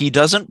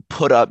doesn't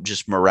put up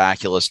just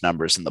miraculous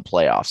numbers in the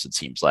playoffs, it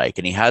seems like,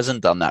 and he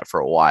hasn't done that for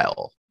a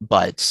while.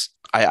 But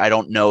I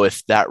don't know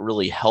if that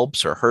really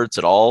helps or hurts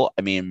at all.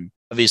 I mean,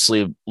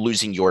 obviously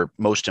losing your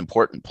most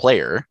important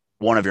player,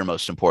 one of your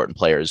most important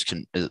players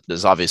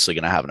is obviously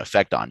going to have an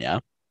effect on you.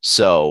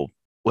 So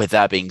with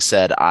that being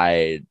said,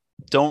 I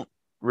don't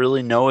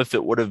really know if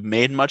it would have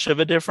made much of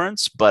a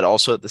difference, but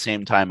also at the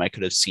same time, I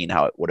could have seen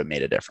how it would have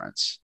made a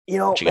difference.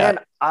 Man,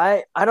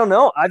 I don't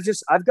know.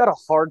 I've got a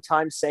hard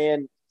time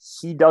saying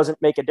he doesn't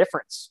make a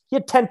difference. He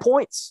had 10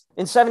 points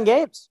in 7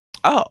 games.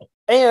 Oh,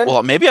 and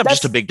well, maybe I'm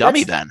just a big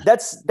dummy then.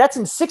 That's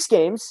in 6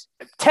 games,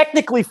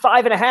 technically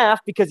 5.5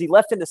 because he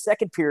left in the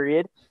second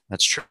period.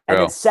 That's true. And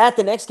then sat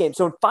the next game.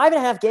 So in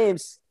 5.5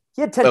 games,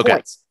 he had 10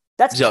 points.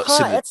 That's So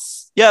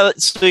that's. yeah.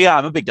 So yeah,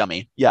 I'm a big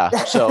dummy. Yeah.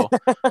 So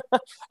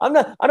I'm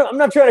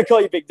not trying to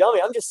call you big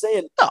dummy. I'm just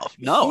saying.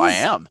 no, I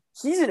am.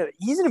 He's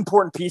an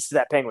important piece to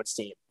that Penguins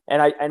team,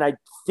 and I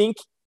think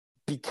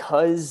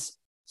because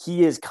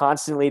he is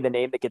constantly the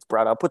name that gets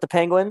brought up with the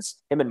Penguins,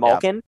 him and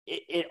Malkin,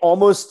 it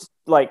almost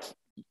like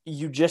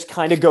you just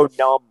kind of go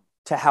numb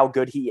to how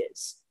good he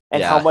is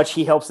and how much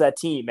he helps that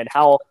team and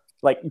how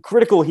like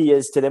critical he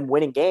is to them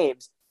winning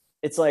games.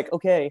 It's like,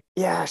 okay,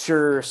 yeah,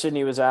 sure,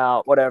 Sydney was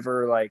out,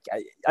 whatever. Like,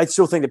 I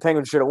still think the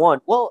Penguins should have won.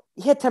 Well,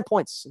 he had 10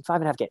 points in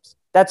 5.5 games.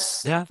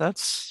 That's insane.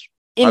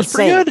 That's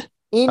pretty good.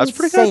 Insane. That's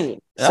pretty good.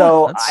 Yeah,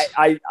 so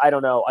I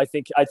don't know. I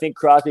think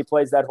Crosby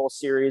plays that whole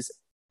series.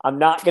 I'm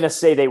not gonna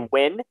say they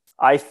win.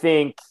 I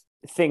think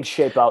things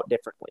shape out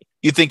differently.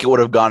 You think it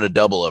would have gone to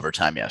double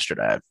overtime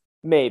yesterday?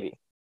 Maybe.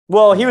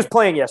 Well, he was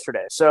playing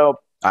yesterday, so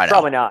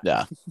probably not.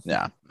 Yeah,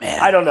 man.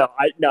 I don't know.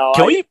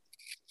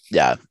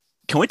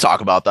 Can we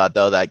talk about that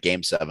though? That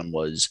game 7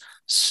 was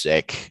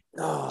sick.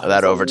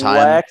 That overtime,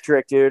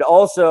 electric, dude.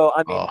 Also,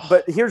 I mean,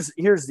 but here's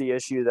the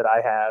issue that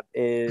I have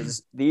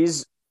is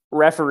these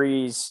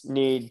referees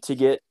need to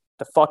get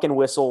the fucking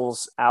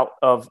whistles out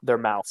of their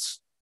mouths.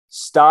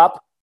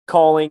 Stop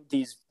calling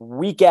these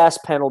weak ass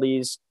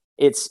penalties.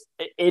 It's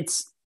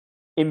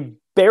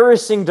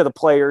embarrassing to the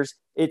players.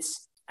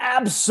 It's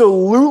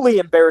absolutely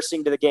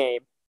embarrassing to the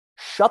game.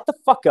 Shut the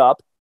fuck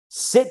up.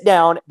 Sit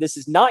down. This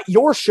is not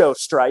your show,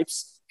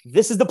 Stripes.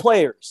 This is the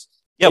players.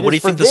 Yeah, what do you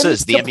think this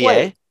is? The NBA?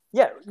 Play.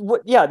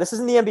 Yeah, this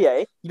isn't the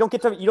NBA. You don't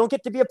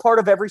get to be a part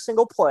of every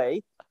single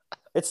play.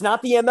 It's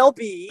not the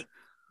MLB.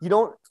 You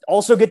don't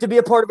also get to be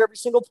a part of every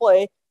single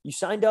play. You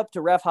signed up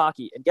to ref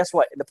hockey, and guess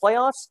what? In the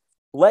playoffs,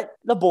 let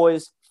the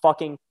boys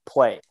fucking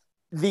play.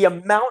 The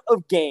amount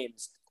of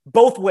games,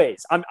 both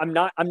ways. I'm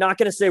not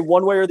going to say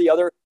one way or the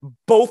other.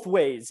 Both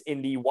ways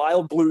in the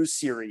Wild Blues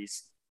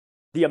series,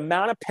 the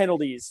amount of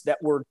penalties that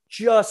were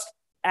just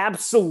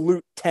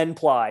absolute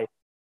 10-ply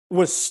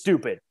was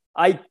stupid.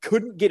 I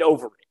couldn't get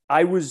over it.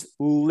 I was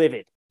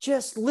livid.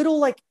 Just little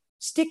like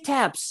stick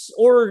taps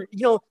or,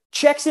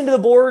 checks into the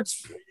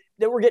boards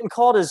that were getting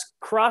called as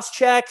cross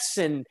checks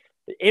and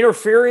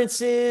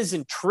interferences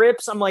and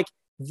trips. I'm like,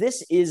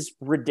 this is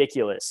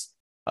ridiculous.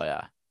 Oh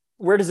yeah.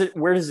 Where does it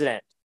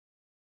end?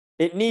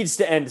 It needs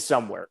to end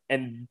somewhere.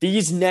 And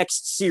these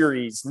next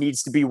series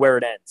needs to be where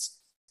it ends.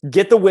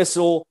 Get the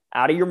whistle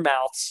out of your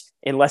mouths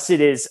unless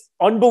it is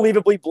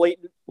unbelievably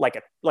blatant, like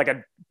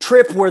a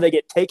trip where they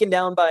get taken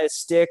down by a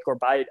stick or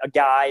by a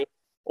guy,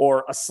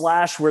 or a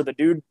slash where the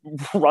dude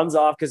runs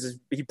off because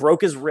he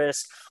broke his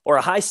wrist, or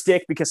a high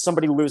stick because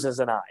somebody loses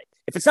an eye.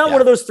 If it's not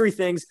one of those three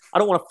things, I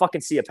don't want to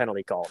fucking see a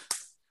penalty called.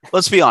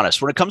 Let's be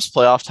honest. When it comes to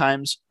playoff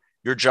times,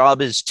 your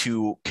job is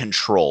to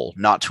control,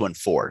 not to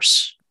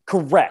enforce.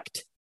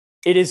 Correct.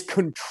 It is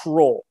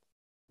control.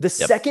 The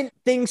second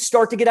things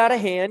start to get out of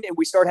hand and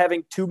we start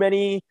having too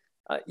many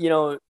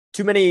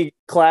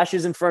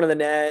clashes in front of the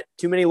net,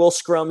 too many little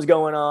scrums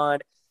going on.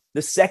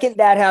 The second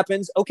that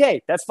happens,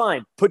 okay, that's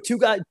fine. Put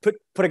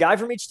a guy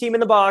from each team in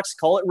the box,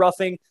 call it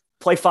roughing,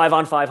 play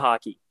 5-on-5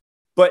 hockey.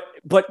 But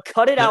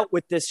cut it out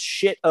with this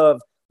shit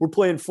of we're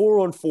playing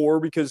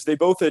 4-on-4 because they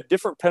both had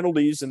different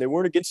penalties and they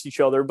weren't against each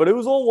other, but it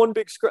was all one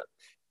big scrum.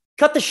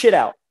 Cut the shit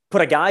out.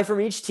 Put a guy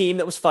from each team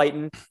that was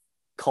fighting,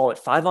 call it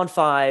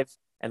 5-on-5,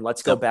 and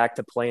let's go back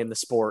to playing the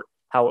sport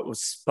how it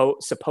was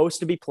supposed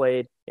to be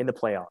played in the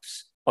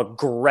playoffs,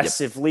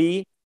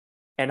 aggressively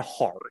and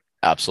hard.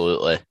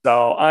 Absolutely.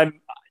 So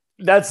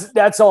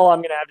that's all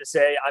I'm gonna have to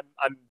say.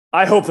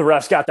 I hope the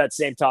refs got that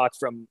same talk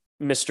from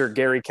Mr.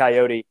 Gary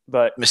Coyote,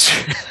 but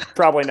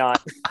probably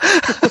not.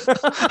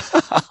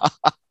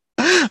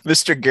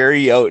 Mr.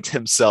 Gary Yote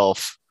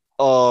himself.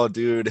 Oh,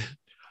 dude.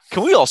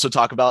 Can we also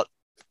talk about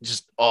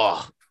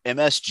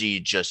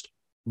MSG just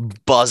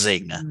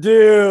buzzing,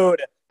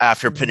 dude,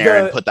 after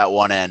Panarin put that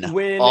one in?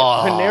 When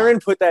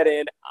Panarin put that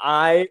in,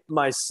 I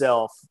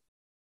myself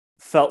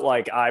felt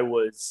like I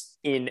was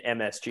in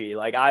MSG.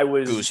 Like I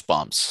was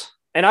goosebumps.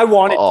 And I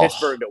wanted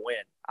Pittsburgh to win.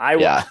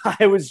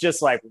 I was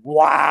just like,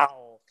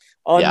 wow,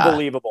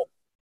 unbelievable.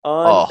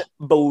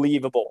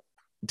 Unbelievable.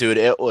 Dude,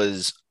 it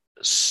was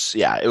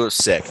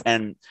sick.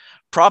 And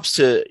props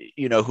to,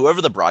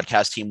 whoever the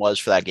broadcast team was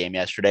for that game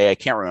yesterday. I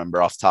can't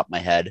remember off the top of my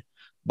head,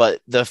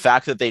 but the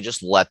fact that they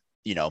just let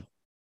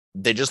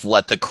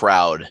the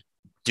crowd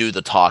do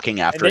the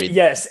talking after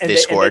they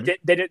scored.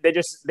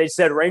 They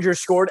said Rangers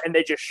scored and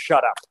they just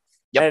shut up.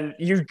 Yep. And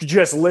you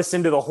just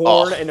listen to the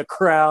horn and the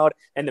crowd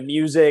and the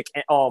music.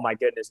 And oh my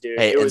goodness, dude.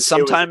 Hey, it was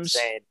sometimes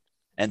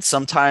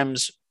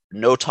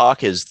no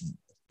talk is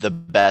the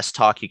best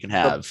talk you can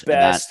have. The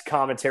best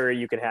commentary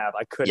you can have.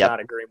 I could not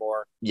agree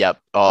more.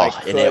 Yep.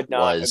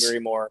 Agree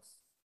more.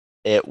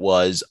 It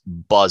was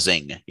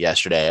buzzing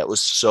yesterday. It was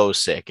so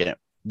sick. And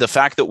the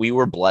fact that we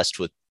were blessed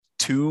with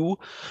not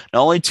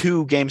only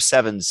two game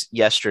 7s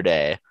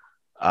yesterday,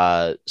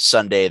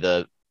 Sunday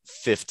the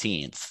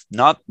 15th,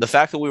 not the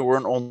fact that we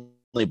weren't only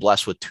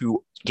blessed with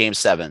 2 game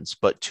 7s,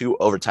 but 2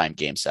 overtime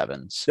game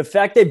 7s. The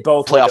fact they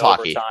both playoff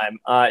hockey. Overtime.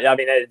 I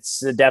mean, it's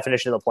the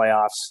definition of the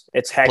playoffs.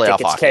 It's hectic.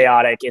 It's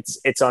chaotic.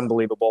 It's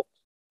unbelievable.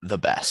 the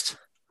best.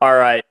 All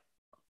right.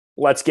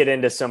 Let's get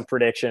into some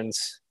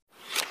predictions.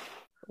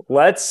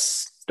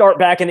 Let's start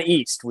back in the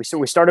East. We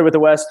started with the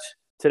West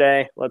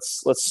today.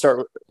 Let's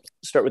start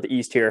with the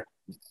East here.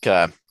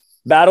 Okay.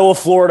 Battle of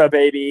Florida,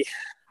 baby.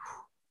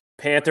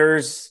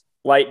 Panthers,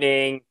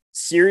 Lightning,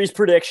 series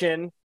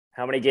prediction.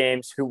 How many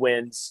games? Who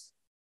wins?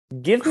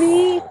 Give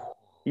me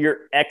your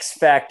X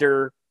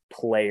Factor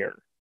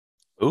player.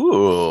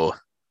 Ooh,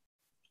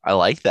 I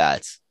like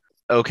that.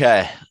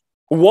 Okay.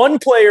 One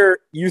player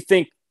you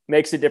think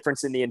makes a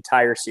difference in the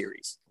entire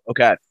series.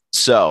 Okay.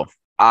 So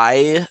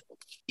I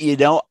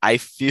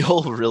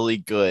feel really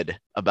good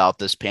about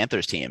this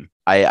Panthers team.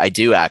 I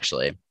do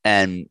actually.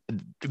 And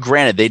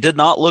granted, they did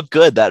not look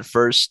good that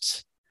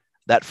first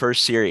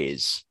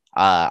series.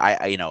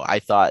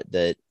 I thought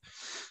that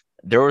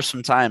there were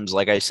some times,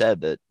 like I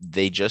said, that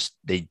they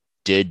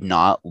did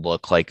not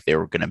look like they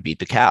were going to beat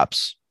the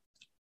Caps,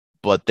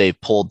 but they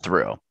pulled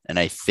through. And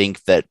I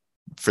think that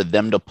for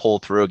them to pull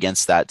through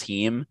against that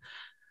team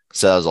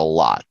says a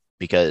lot,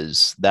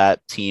 because that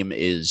team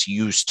is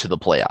used to the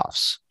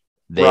playoffs.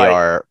 They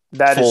are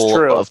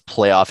full of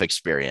playoff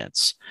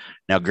experience.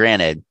 Now,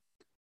 granted,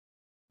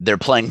 they're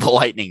playing the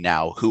Lightning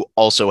now, who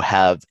also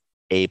have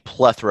a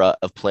plethora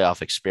of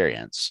playoff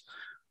experience,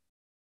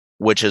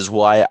 which is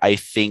why I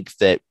think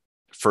that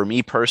for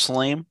me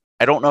personally,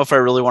 I don't know if I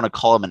really want to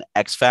call him an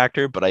X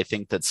factor, but I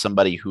think that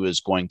somebody who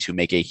is going to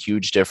make a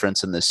huge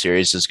difference in this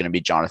series is going to be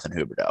Jonathan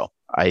Huberdeau.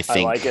 I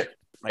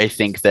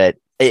think that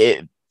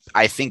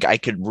I think I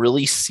could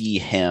really see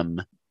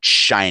him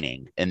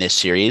shining in this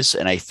series.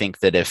 And I think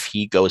that if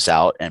he goes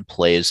out and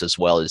plays as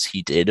well as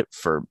he did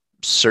for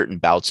certain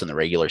bouts in the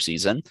regular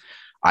season,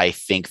 I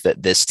think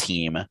that this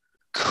team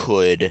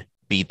could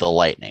beat the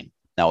Lightning.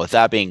 Now, with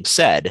that being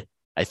said,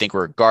 I think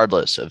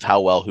regardless of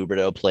how well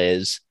Huberdeau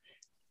plays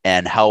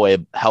and how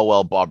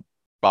well Bob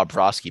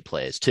Bobrovsky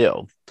plays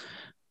too,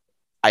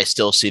 I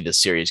still see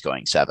this series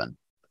going 7.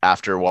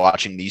 After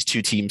watching these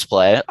two teams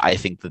play, I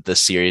think that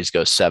this series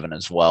goes 7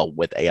 as well,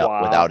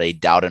 without a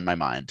doubt in my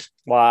mind.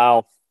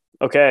 Wow.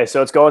 Okay,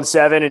 so it's going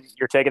 7, and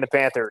you're taking the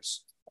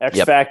Panthers. X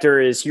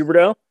factor is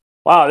Huberdeau.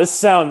 Wow, this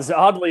sounds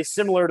oddly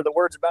similar to the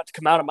words about to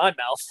come out of my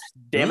mouth.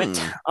 Damn it.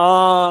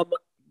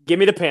 Give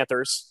me the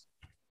Panthers.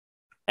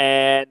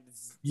 And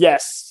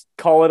yes,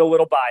 call it a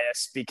little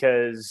bias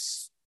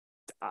because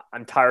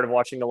I'm tired of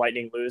watching the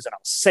Lightning lose, and I'll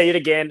say it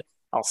again.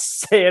 I'll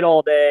say it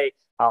all day.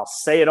 I'll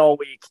say it all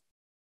week.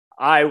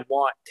 I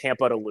want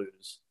Tampa to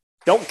lose.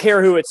 Don't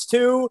care who it's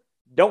to.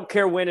 Don't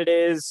care when it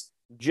is.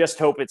 Just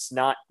hope it's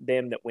not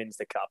them that wins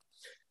the cup.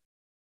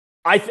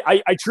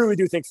 I truly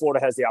do think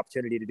Florida has the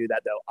opportunity to do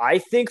that, though. I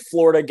think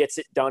Florida gets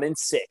it done in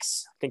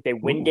 6. I think they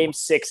win Game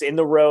 6 in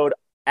the road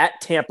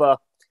at Tampa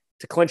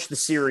to clinch the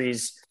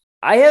series.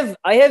 I have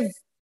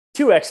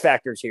 2 X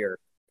factors here.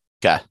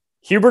 Okay.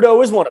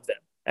 Huberdeau is one of them,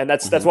 and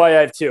that's why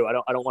I have 2. I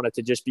don't want it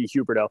to just be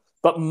Huberdeau.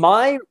 But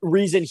my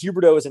reason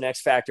Huberdeau is an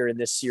X factor in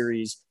this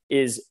series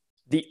is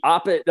the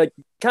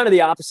kind of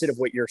the opposite of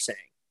what you're saying.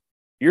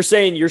 You're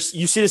saying you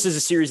see this as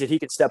a series that he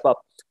can step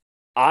up.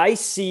 I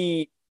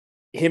see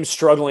him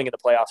struggling in the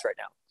playoffs right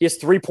now. He has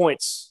 3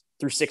 points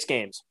through 6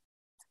 games.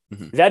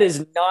 Mm-hmm. That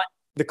is not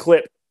the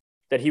clip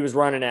that he was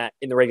running at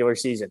in the regular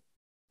season.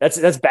 That's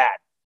bad.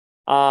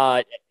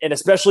 And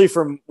especially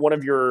from one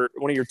of your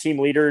team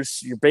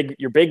leaders, your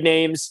big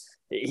names.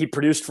 He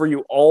produced for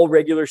you all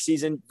regular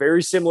season,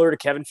 very similar to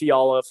Kevin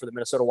Fiala for the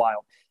Minnesota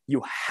Wild.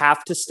 You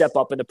have to step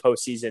up in the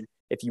postseason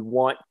if you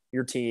want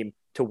your team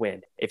to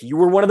win. If you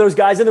were one of those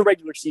guys in the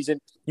regular season,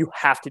 you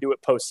have to do it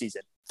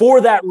postseason. For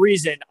that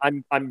reason,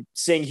 I'm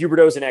saying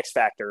Huberdeau's an X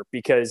factor,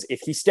 because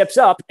if he steps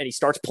up and he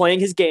starts playing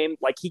his game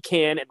like he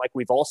can and like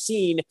we've all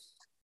seen,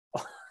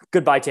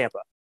 goodbye Tampa.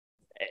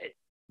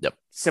 Yep.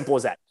 Simple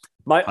as that.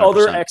 My 100%.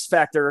 other X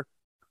factor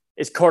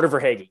is Carter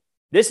Verhaeghe.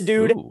 This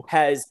dude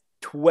has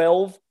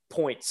 12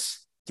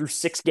 points through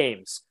 6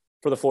 games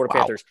for the Florida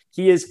Panthers.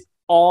 He is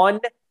on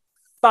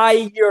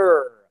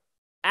fire.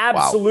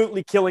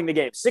 Absolutely killing the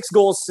game. 6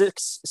 goals,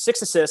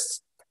 6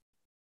 assists.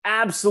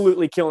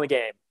 Absolutely killing the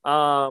game.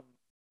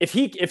 If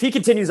he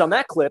continues on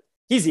that clip,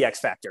 he's the X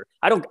factor.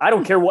 I don't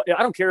care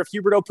if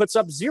Huberdeau puts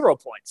up 0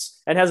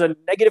 points and has a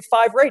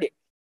 -5 rating.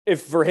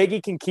 If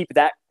Verhaeghe can keep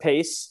that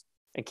pace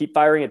and keep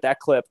firing at that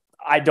clip,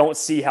 I don't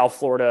see how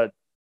Florida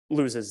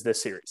loses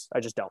this series.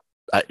 I just don't.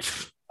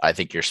 I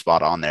think you're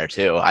spot on there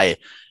too. I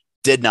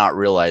did not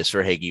realize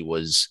Verhaeghe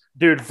was.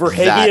 Dude,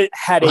 Verhaeghe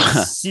had a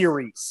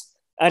series.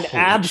 An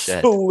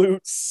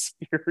absolute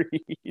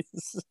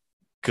series.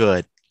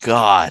 Good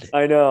God.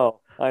 I know.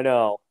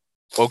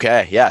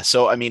 Okay, yeah.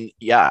 So I mean,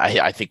 yeah,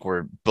 I think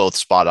we're both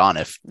spot on.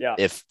 If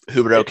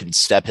Huberdeau can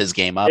step his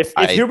game up, if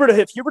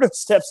Huberdeau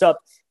steps up,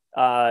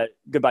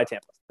 goodbye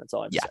Tampa. That's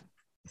all I'm saying.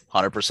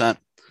 100%.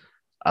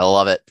 I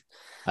love it.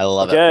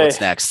 it.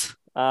 What's next?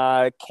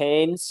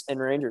 Canes and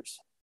Rangers.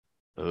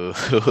 Ooh.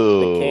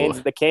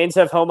 The Canes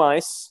have home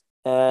ice,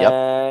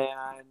 and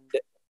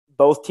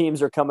both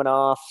teams are coming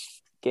off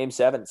Game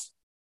 7s.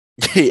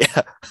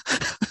 Yeah.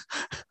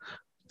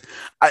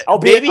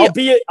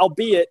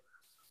 Albeit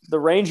the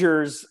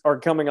Rangers are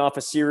coming off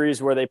a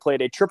series where they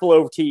played a triple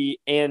OT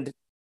and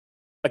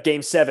a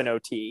Game 7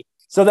 OT.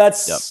 So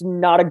that's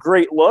not a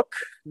great look.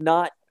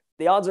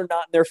 The odds are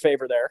not in their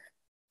favor there,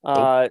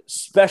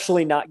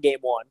 especially not Game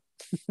 1.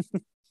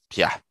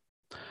 Yeah.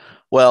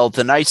 Well,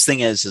 the nice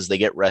thing is they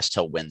get rest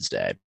till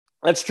Wednesday.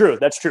 That's true.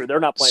 They're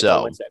not playing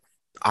till Wednesday.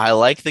 I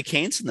like the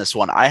Canes in this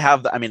one. I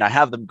have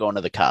them going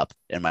to the Cup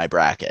in my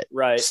bracket.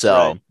 Right.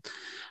 So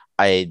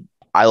I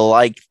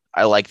like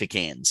the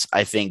Canes.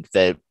 I think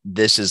that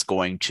this is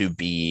going to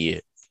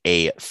be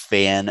a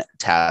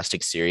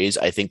fantastic series.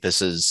 I think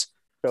this is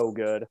so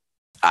good.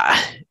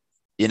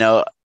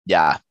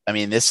 Yeah. I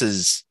mean, this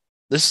is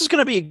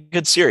going to be a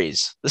good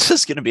series. This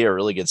is going to be a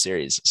really good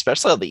series,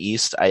 especially on the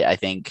East. I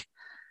think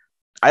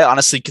I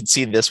honestly could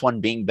see this one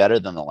being better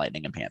than the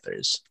Lightning and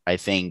Panthers. I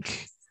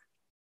think,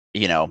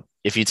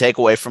 if you take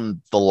away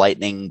from the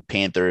Lightning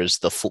Panthers,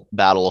 the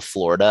Battle of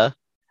Florida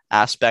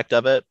aspect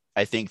of it,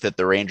 I think that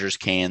the Rangers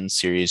Canes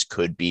series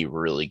could be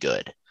really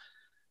good.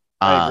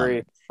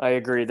 I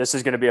agree. This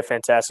is going to be a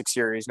fantastic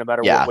series, no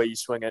matter what way you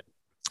swing it.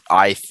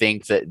 I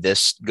think that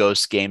this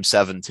goes Game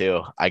 7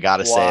 too. I got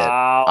to say it.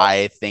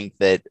 I think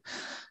that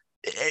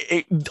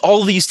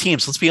all these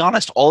teams, let's be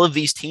honest, all of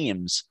these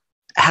teams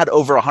had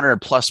over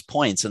 100 plus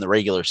points in the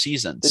regular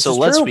season.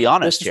 Let's be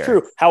honest here.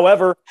 True.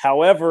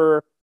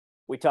 However,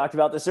 we talked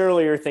about this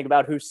earlier. Think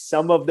about who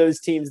some of those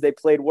teams they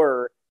played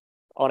were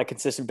on a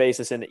consistent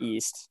basis in the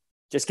East.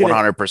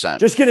 100%.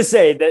 Just gonna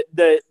say that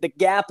the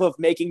gap of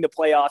making the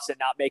playoffs and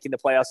not making the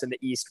playoffs in the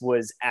East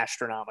was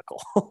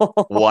astronomical.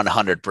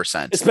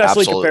 100%,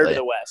 especially compared to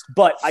the West.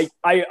 But I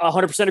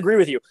 100% agree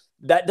with you.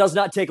 That does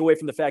not take away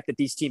from the fact that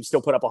these teams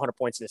still put up 100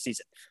 points in a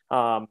season.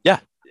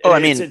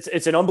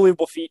 It's an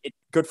unbelievable feat.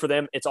 Good for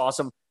them. It's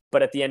awesome.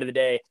 But at the end of the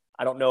day,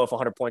 I don't know if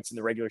 100 points in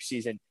the regular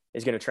season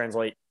is going to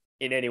translate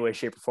in any way,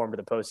 shape, or form to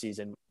the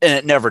postseason. And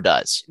it never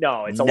does.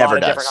 No, it's a lot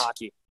of different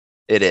hockey.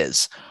 It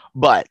is.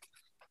 But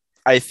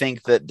I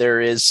think that there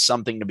is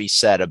something to be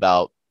said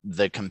about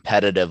the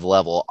competitive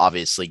level.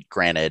 Obviously,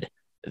 granted,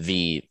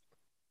 the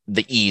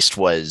East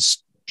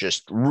was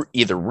just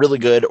either really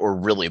good or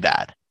really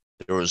bad.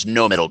 There was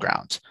no middle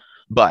ground.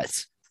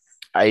 But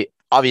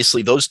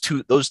obviously those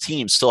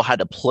teams still had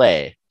to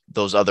play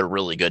those other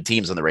really good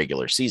teams in the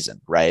regular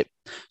season, right?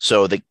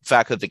 So the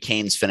fact that the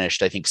Canes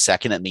finished, I think,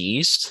 second in the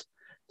East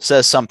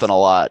says something a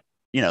lot.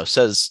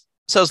 Says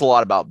a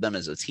lot about them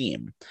as a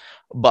team.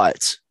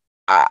 But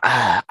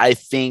I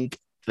think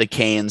the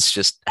Canes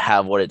just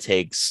have what it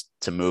takes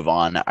to move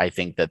on. I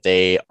think that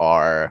they're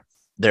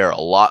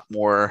a lot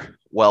more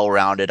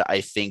well-rounded. I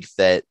think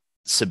that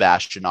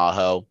Sebastian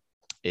Aho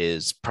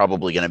is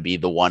probably going to be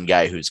the one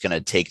guy who's going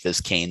to take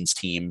this Canes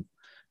team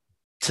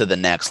to the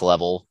next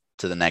level,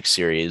 to the next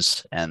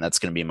series, and that's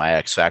going to be my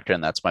X factor,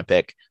 and that's my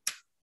pick.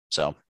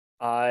 So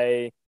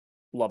I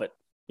love it.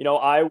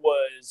 I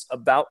was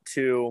about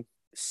to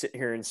sit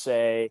here and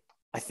say,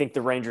 I think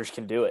the Rangers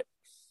can do it.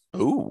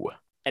 Ooh.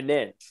 And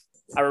then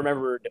I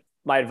remembered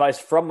my advice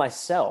from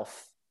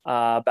myself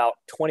about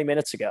 20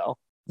 minutes ago.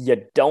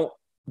 You don't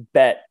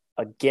bet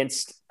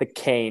against the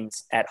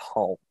Canes at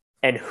home.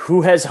 And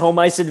who has home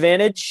ice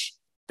advantage?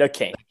 The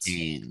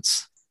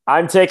Canes.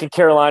 I'm taking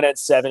Carolina at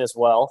 7 as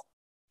well.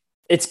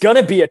 It's going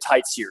to be a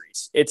tight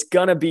series. It's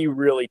going to be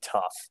really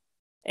tough.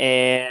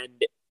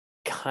 And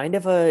kind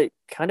of an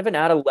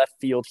out of left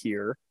field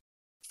here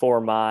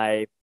for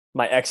my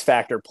X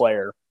Factor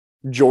player,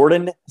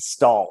 Jordan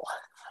Staal.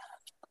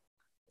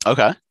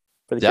 Okay.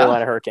 For the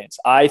Carolina Hurricanes.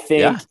 I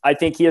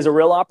think he has a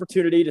real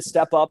opportunity to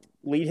step up,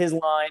 lead his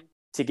line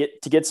to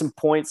get some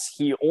points.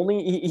 He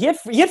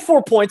had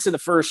 4 points in the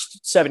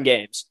first 7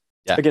 games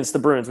against the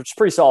Bruins, which is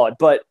pretty solid.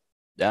 But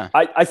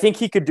I think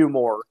he could do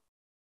more.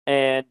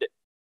 And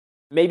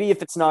maybe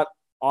if it's not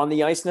on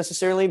the ice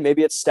necessarily,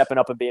 maybe it's stepping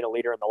up and being a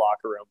leader in the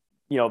locker room.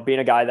 Being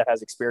a guy that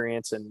has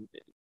experience and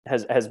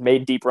has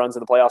made deep runs in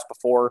the playoffs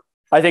before.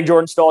 I think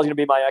Jordan Staal is going to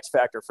be my X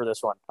factor for this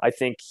one. I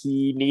think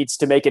he needs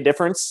to make a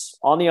difference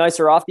on the ice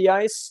or off the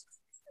ice.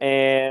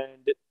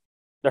 And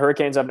the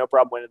Hurricanes have no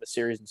problem winning the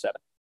series in 7.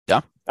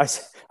 Yeah.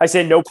 I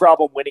say no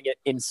problem winning it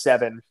in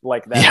 7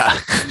 like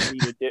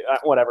that. Yeah.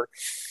 Whatever.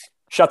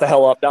 Shut the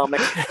hell up,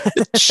 Dominic.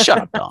 Shut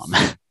up, Dom.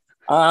 Big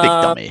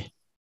dummy.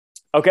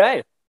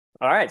 Okay.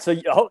 All right.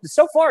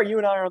 So far, you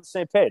and I are on the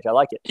same page. I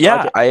like it.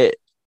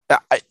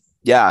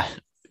 Yeah.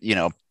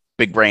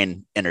 Big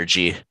brain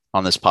energy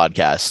on this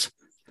podcast.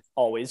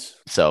 Always.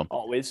 So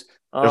always.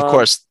 Of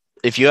course,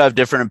 if you have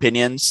different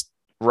opinions,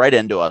 write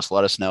into us.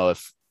 Let us know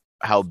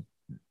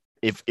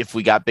if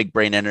we got big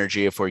brain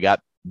energy, if we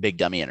got big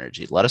dummy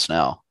energy. Let us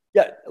know.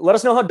 Yeah, let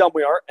us know how dumb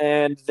we are,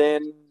 and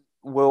then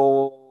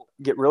we'll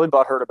get really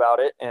butthurt about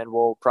it, and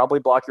we'll probably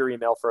block your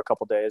email for a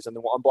couple days, and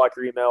then we'll unblock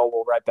your email.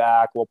 We'll write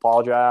back. We'll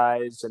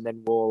apologize, and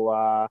then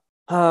we'll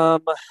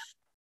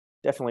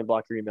definitely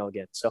block your email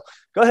again. So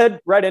go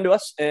ahead, write into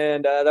us,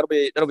 and that'll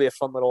be a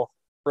fun little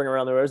bring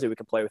around the rosy we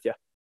can play with you.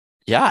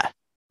 Yeah,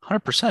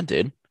 100%,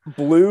 dude.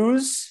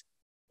 Blues,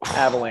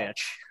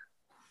 Avalanche.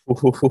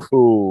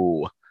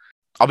 I'll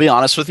be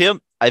honest with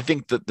you. I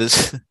think that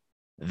this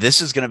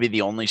This is going to be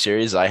the only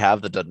series I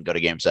have that doesn't go to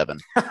Game 7.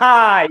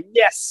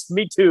 Yes,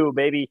 me too,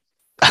 baby.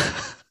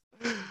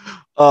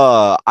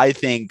 I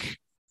think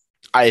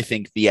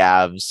the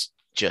Avs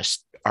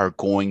just are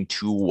going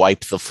to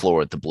wipe the floor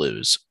with the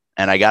Blues.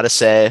 And I got to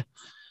say,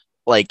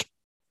 like,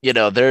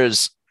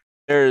 there's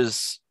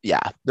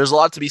a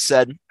lot to be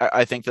said.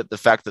 I think that the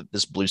fact that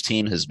this Blues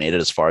team has made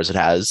it as far as it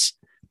has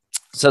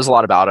says a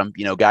lot about them.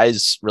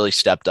 Guys really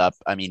stepped up.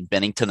 I mean,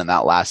 Bennington in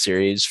that last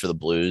series for the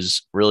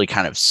Blues really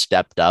kind of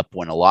stepped up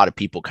when a lot of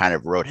people kind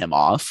of wrote him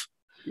off.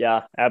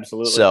 Yeah,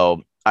 absolutely.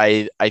 So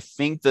I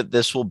think that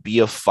this will be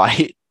a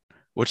fight,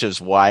 which is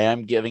why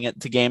I'm giving it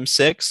to Game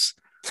 6.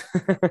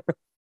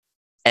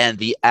 And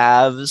the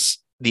Avs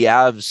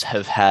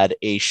have had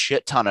a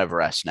shit ton of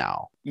rest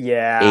now.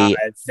 Yeah,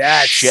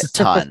 that's shit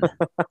ton,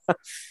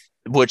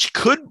 which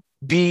could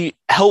be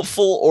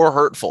helpful or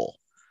hurtful.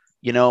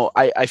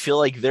 I feel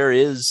like there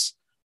is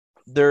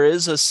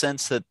a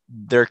sense that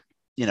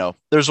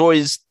there's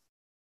always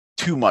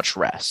too much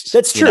rest.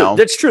 That's true.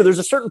 That's true. There's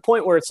a certain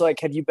point where it's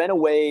like, have you been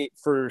away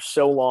for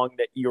so long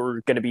that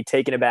you're going to be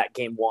taken aback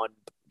game one?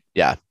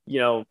 Yeah.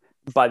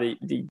 By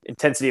the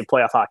intensity of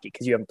playoff hockey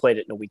because you haven't played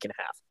it in a week and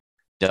a half.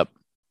 Yep.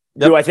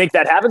 Do I think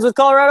that happens with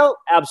Colorado?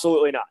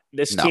 Absolutely not.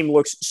 This team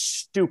looks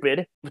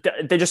stupid.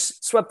 They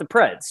just swept the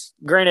Preds.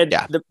 Granted,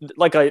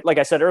 like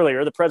I said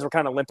earlier, the Preds were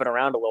kind of limping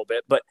around a little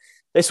bit, but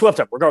they swept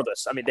them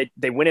regardless. I mean,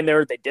 they went in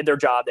there, they did their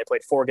job, they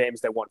played 4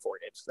 games, they won 4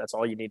 games. That's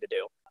all you need to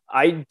do.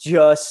 I'm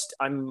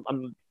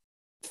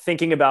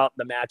thinking about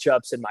the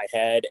matchups in my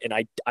head, and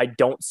I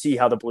don't see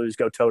how the Blues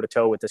go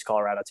toe-to-toe with this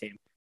Colorado team.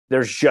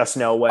 There's just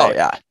no way. Oh,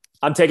 yeah.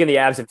 I'm taking the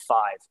Avs in 5.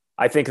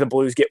 I think the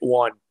Blues get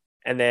 1.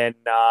 And then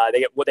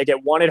they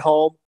get 1 at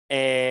home,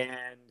 and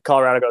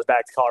Colorado goes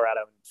back to Colorado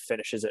and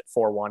finishes it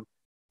 4-1.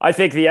 I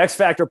think the X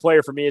factor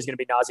player for me is going to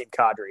be Nazem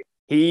Kadri.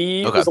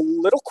 He was a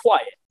little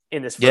quiet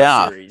in this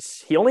first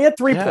series. He only had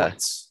 3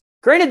 points.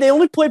 Granted, they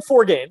only played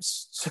 4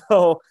 games,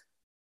 so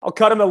I'll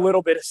cut him a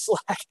little bit of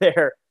slack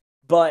there.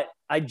 But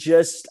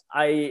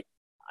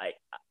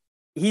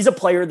he's a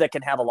player that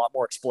can have a lot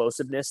more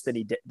explosiveness than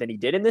he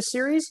did in this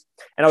series,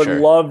 and I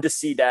would love to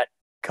see that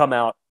come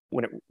out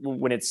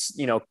when it's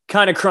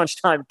kind of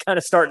crunch time, kind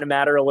of starting to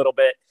matter a little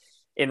bit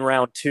in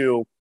round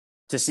 2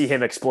 to see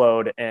him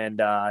explode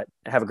and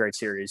have a great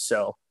series.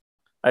 So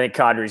I think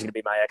Kadri is going to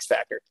be my X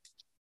factor.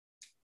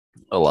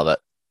 I love it.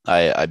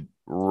 I'm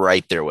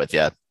right there with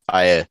you.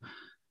 I'm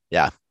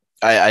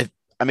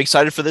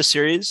excited for this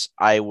series.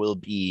 I will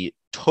be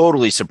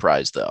totally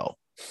surprised though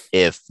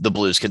if the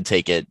Blues can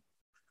take it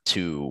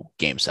to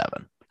Game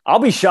 7. I'll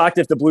be shocked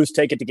if the Blues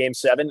take it to Game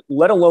 7,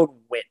 let alone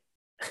win.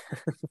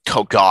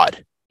 Oh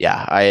God.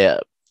 Yeah,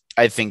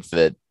 I think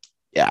that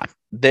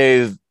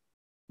they've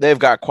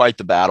got quite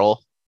the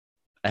battle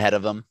ahead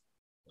of them.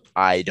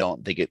 I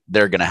don't think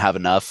they're going to have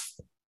enough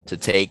to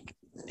take.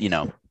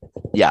 They're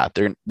not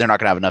going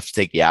to have enough to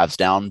take the Avs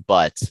down,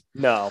 but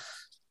no,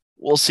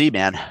 we'll see,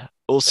 man.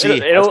 We'll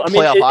see.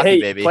 Playoff hockey,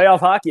 baby.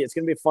 Playoff hockey. It's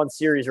going to be a fun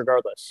series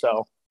regardless.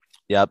 So,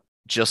 yep,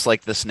 just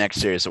like this next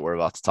series that we're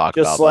about to talk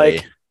about. Just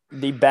like buddy.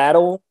 The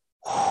Battle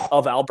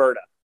of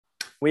Alberta.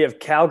 We have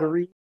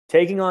Calgary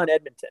taking on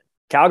Edmonton.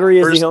 Calgary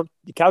is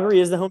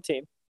the home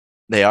team.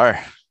 They are.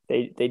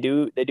 They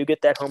do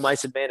get that home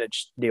ice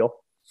advantage deal.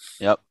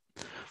 Yep.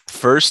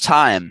 First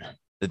time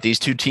that these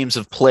two teams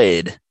have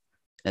played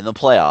in the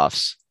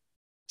playoffs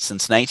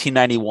since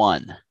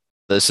 1991.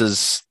 This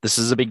is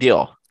a big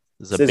deal.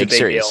 This is a big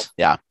series. Deal.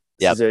 Yeah.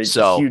 Yeah. This is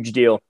a huge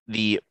deal.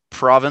 The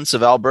province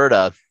of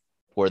Alberta,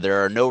 where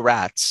there are no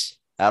rats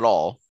at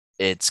all,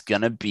 there's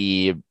going to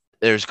be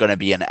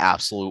an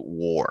absolute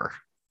war.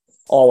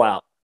 All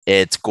out.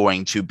 It's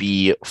going to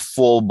be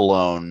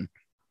full-blown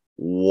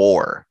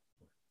war.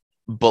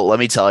 But let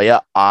me tell you,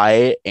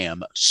 I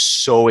am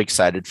so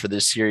excited for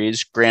this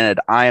series. Granted,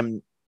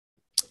 I'm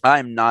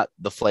not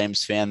the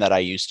Flames fan that I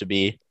used to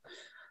be,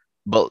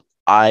 but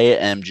I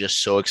am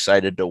just so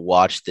excited to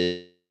watch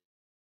this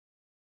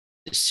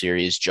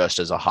series just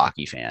as a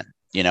hockey fan.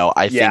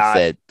 I think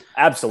that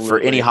absolutely for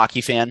any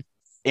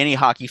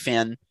hockey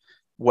fan,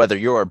 whether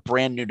you're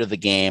brand new to the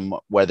game,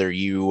 whether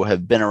you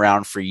have been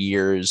around for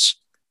years,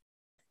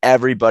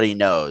 everybody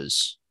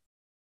knows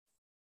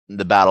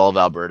the Battle of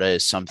Alberta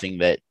is something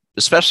that,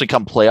 especially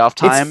come playoff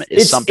time,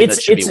 is something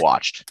that should be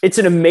watched. It's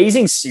an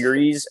amazing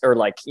series or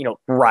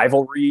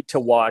rivalry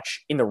to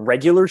watch in the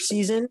regular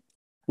season.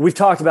 We've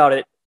talked about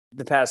it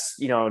the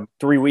past,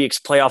 3 weeks.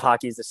 Playoff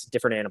hockey is a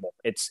different animal.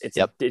 It's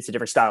a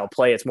different style of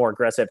play. It's more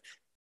aggressive.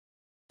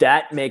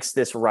 That makes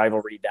this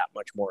rivalry that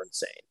much more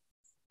insane.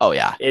 Oh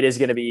yeah. It is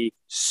going to be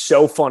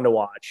so fun to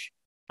watch.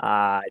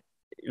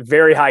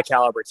 Very high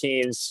caliber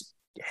teams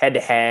head to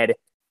head.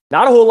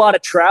 Not a whole lot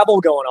of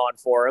travel going on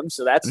for them,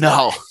 so that's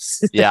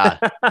nice. Yeah.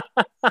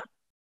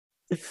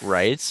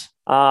 Right.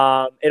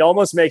 It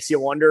almost makes you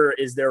wonder: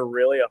 is there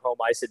really a home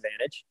ice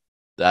advantage?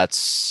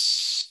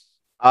 That's.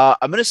 I'm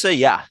going to say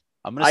yeah.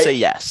 I'm going to say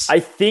yes. I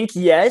think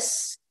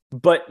yes,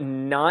 but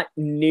not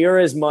near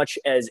as much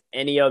as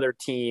any other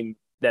team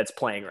that's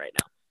playing right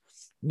now.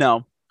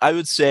 No, I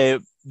would say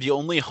the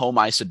only home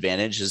ice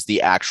advantage is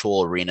the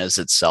actual arenas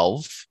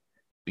itself.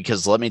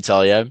 Because let me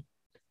tell you,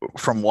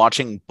 from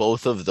watching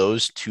both of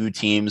those two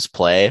teams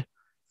play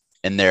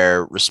in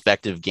their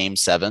respective game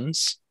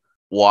sevens,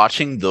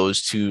 watching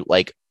those two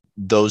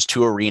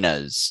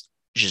arenas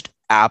just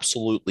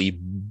absolutely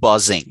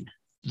buzzing.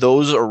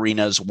 Those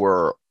arenas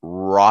were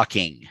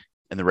rocking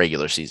in the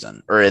regular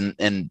season or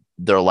in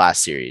their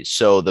last series.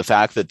 So the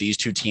fact that these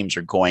two teams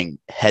are going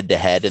head to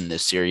head in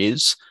this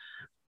series,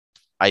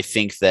 I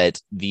think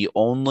that the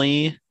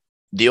only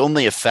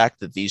effect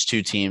that these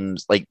two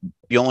teams, like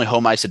the only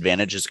home ice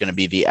advantage is going to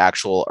be the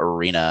actual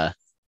arena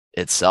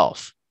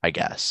itself, I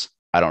guess.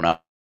 I don't know.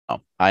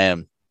 I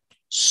am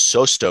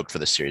so stoked for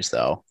this series,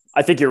 though.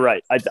 I think you're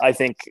right. I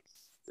think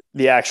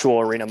the actual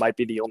arena might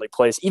be the only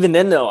place. Even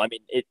then, though, I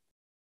mean,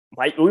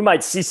 we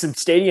might see some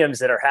stadiums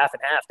that are half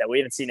and half that we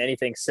haven't seen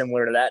anything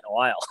similar to that in a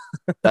while.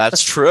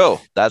 That's true.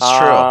 That's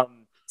true.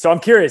 So I'm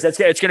curious. It's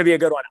going to be a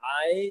good one.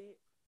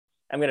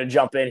 I'm going to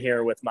jump in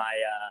here with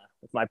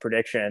my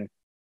prediction.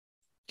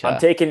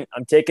 Okay.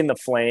 I'm taking the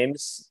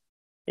Flames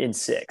in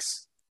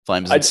 6.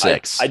 Flames in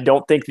 6. I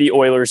don't think the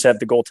Oilers have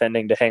the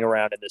goaltending to hang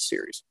around in this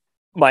series.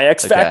 My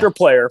X factor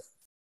player,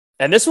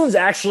 and this one's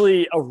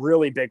actually a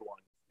really big one,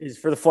 is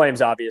for the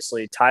Flames.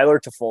 Obviously,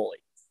 Tyler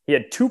Toffoli. He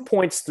had 2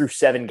 points through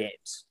 7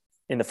 games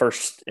in the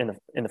first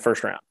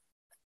round.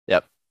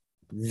 Yep.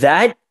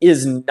 That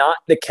is not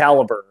the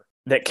caliber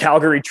that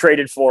Calgary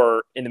traded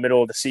for in the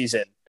middle of the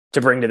season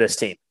to bring to this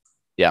team.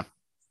 Yeah.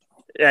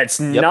 That's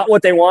not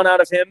what they want out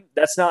of him.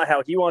 That's not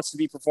how he wants to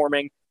be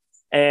performing.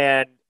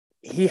 And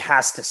he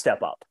has to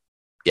step up.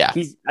 Yeah.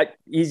 He's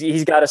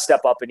got to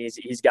step up, and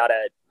he's got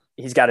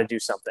to do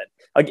something.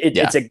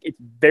 It's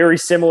very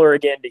similar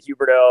again to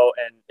Huberdeau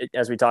and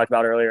as we talked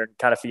about earlier, and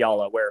kind of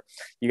Fiala, where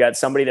you got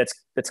somebody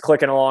that's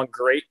clicking along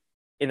great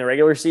in the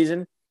regular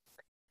season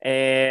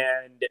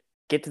and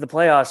get to the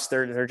playoffs,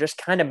 they're just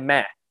kind of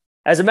meh.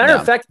 As a matter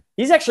of fact,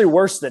 he's actually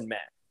worse than meh.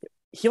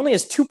 He only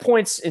has 2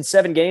 points in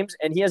 7 games,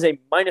 and he has a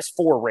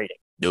 -4 rating.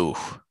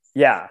 Oof.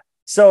 Yeah.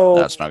 So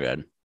that's not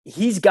good.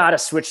 He's got to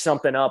switch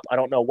something up. I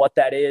don't know what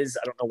that is.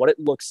 I don't know what it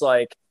looks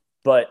like.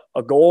 But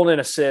a goal and an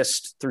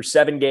assist through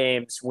 7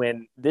 games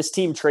when this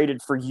team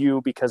traded for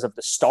you because of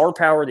the star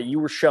power that you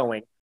were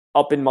showing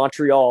up in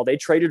Montreal. They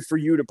traded for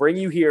you to bring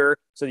you here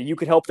so that you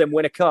could help them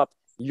win a cup.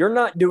 You're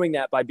not doing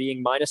that by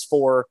being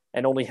 -4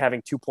 and only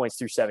having 2 points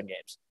through 7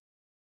 games.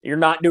 You're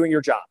not doing your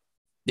job.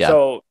 Yeah.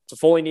 So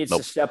Toffoli needs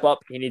to step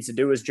up. He needs to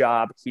do his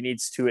job. He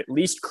needs to at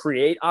least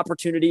create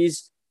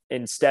opportunities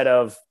instead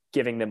of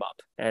giving them up.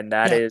 And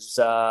that is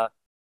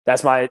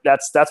that's my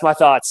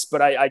thoughts.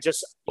 But I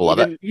just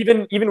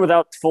even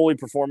without fully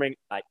performing,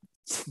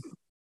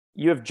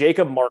 you have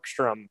Jacob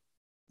Markstrom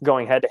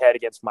going head to head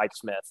against Mike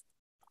Smith.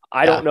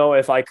 I don't know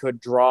if I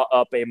could draw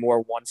up a more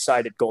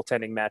one-sided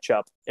goaltending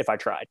matchup if I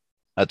tried.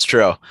 That's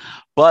true.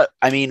 But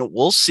I mean,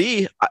 we'll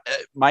see.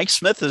 Mike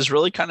Smith has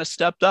really kind of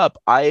stepped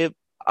up. I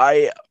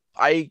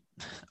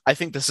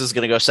think this is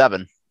going to go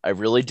 7. I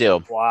really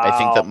do. Wow. I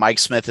think that Mike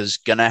Smith is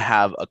going to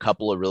have a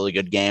couple of really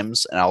good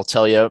games. And I'll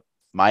tell you,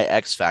 my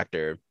X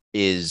factor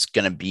is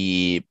going to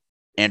be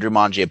Andrew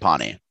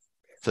Mangiapane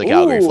for the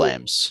Calgary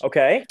Flames.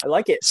 Okay. I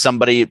like it.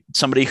 Somebody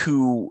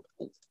who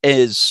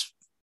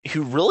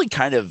really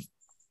kind of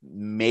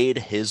made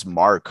his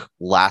mark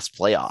last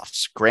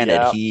playoffs.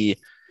 Granted, he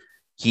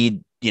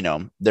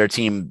their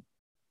team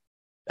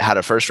had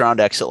a first round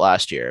exit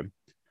last year,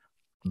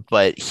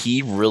 but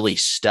he really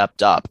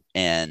stepped up,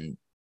 and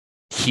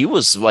he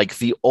was like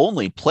the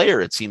only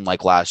player, it seemed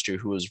like, last year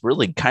who was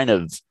really kind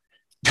of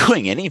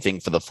doing anything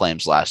for the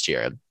Flames last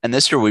year. And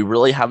this year we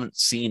really haven't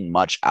seen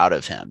much out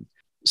of him.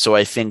 So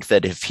I think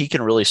that if he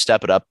can really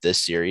step it up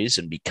this series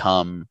and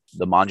become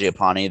the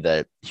Mangiapane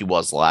that he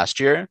was last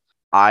year,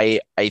 I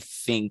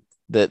think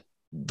that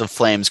the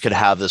Flames could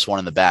have this one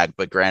in the bag.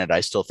 But granted,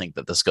 I still think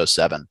that this goes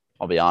 7.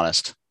 I'll be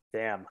honest.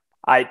 Damn.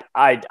 I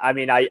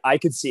mean, I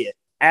could see it.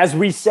 As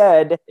we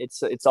said,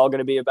 it's all going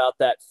to be about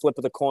that flip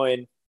of the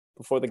coin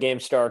before the game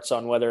starts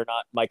on whether or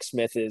not Mike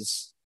Smith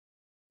is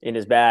in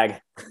his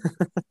bag.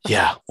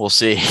 Yeah, we'll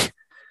see.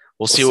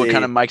 We'll see what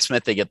kind of Mike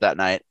Smith they get that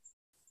night.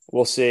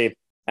 We'll see.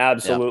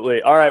 Absolutely.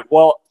 Yep. All right.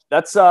 Well,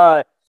 that's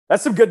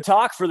some good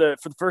talk for the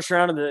first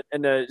round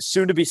and the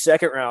soon to be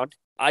second round.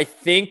 I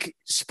think,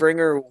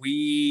 Springer,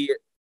 we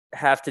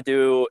have to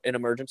do an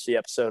emergency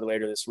episode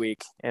later this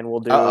week, and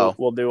we'll do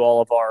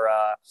all of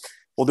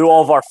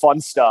our fun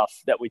stuff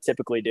that we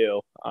typically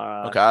do.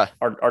 Okay.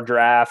 Our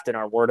draft and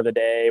our word of the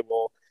day.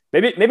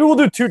 Maybe we'll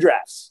do 2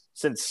 drafts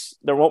since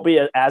there won't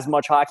be as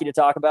much hockey to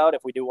talk about.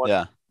 If we do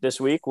one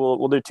this week,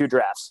 we'll do 2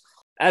 drafts.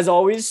 As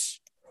always,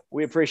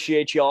 we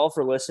appreciate y'all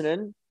for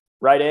listening.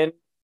 Write in,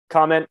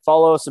 comment,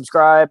 follow,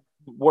 subscribe,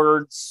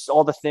 words,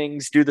 all the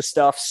things, do the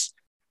stuffs.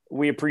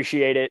 We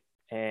appreciate it.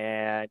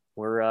 And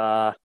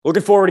we're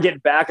looking forward to getting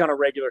back on a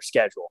regular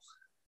schedule.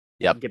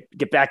 Yep.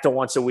 Get back to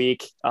once a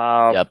week.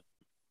 Yep.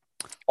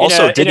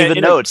 Also, didn't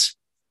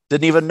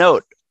even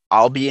note,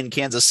 I'll be in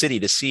Kansas City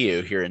to see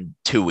you here in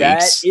 2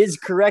 weeks. That is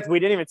correct. We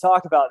didn't even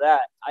talk about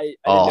that. I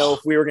didn't know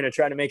if we were going to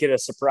try to make it a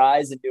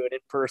surprise and do it in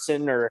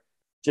person or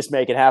just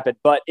make it happen.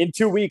 But in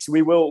 2 weeks,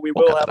 we will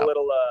have a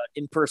little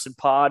in-person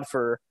pod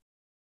for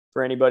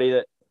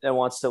anybody that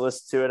wants to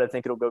listen to it. I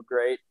think it'll go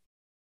great.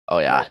 Oh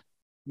yeah.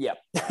 Yeah.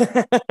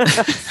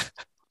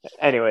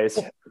 Anyways,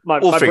 my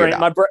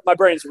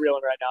brain's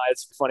reeling right now.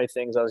 It's funny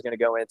things I was going to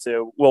go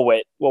into. We'll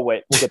wait.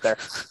 We'll get there.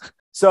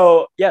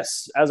 So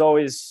yes, as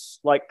always,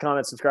 like,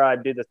 comment,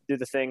 subscribe, do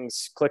the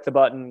things, click the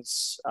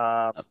buttons,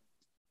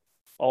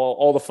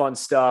 all the fun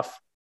stuff.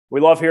 We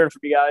love hearing from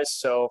you guys,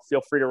 so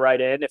feel free to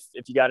write in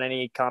if you got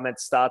any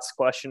comments, thoughts,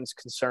 questions,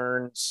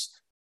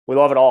 concerns. We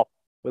love it all.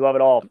 We love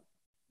it all.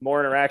 More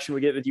interaction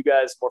we get with you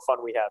guys, more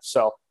fun we have.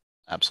 So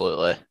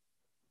absolutely.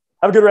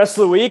 Have a good rest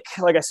of the week.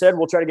 Like I said,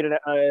 we'll try to get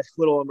a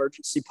little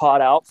emergency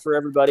pod out for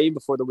everybody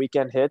before the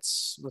weekend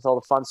hits with all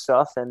the fun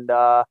stuff. And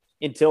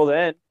until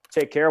then,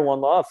 take care. One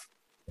love.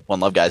 One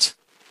love, guys.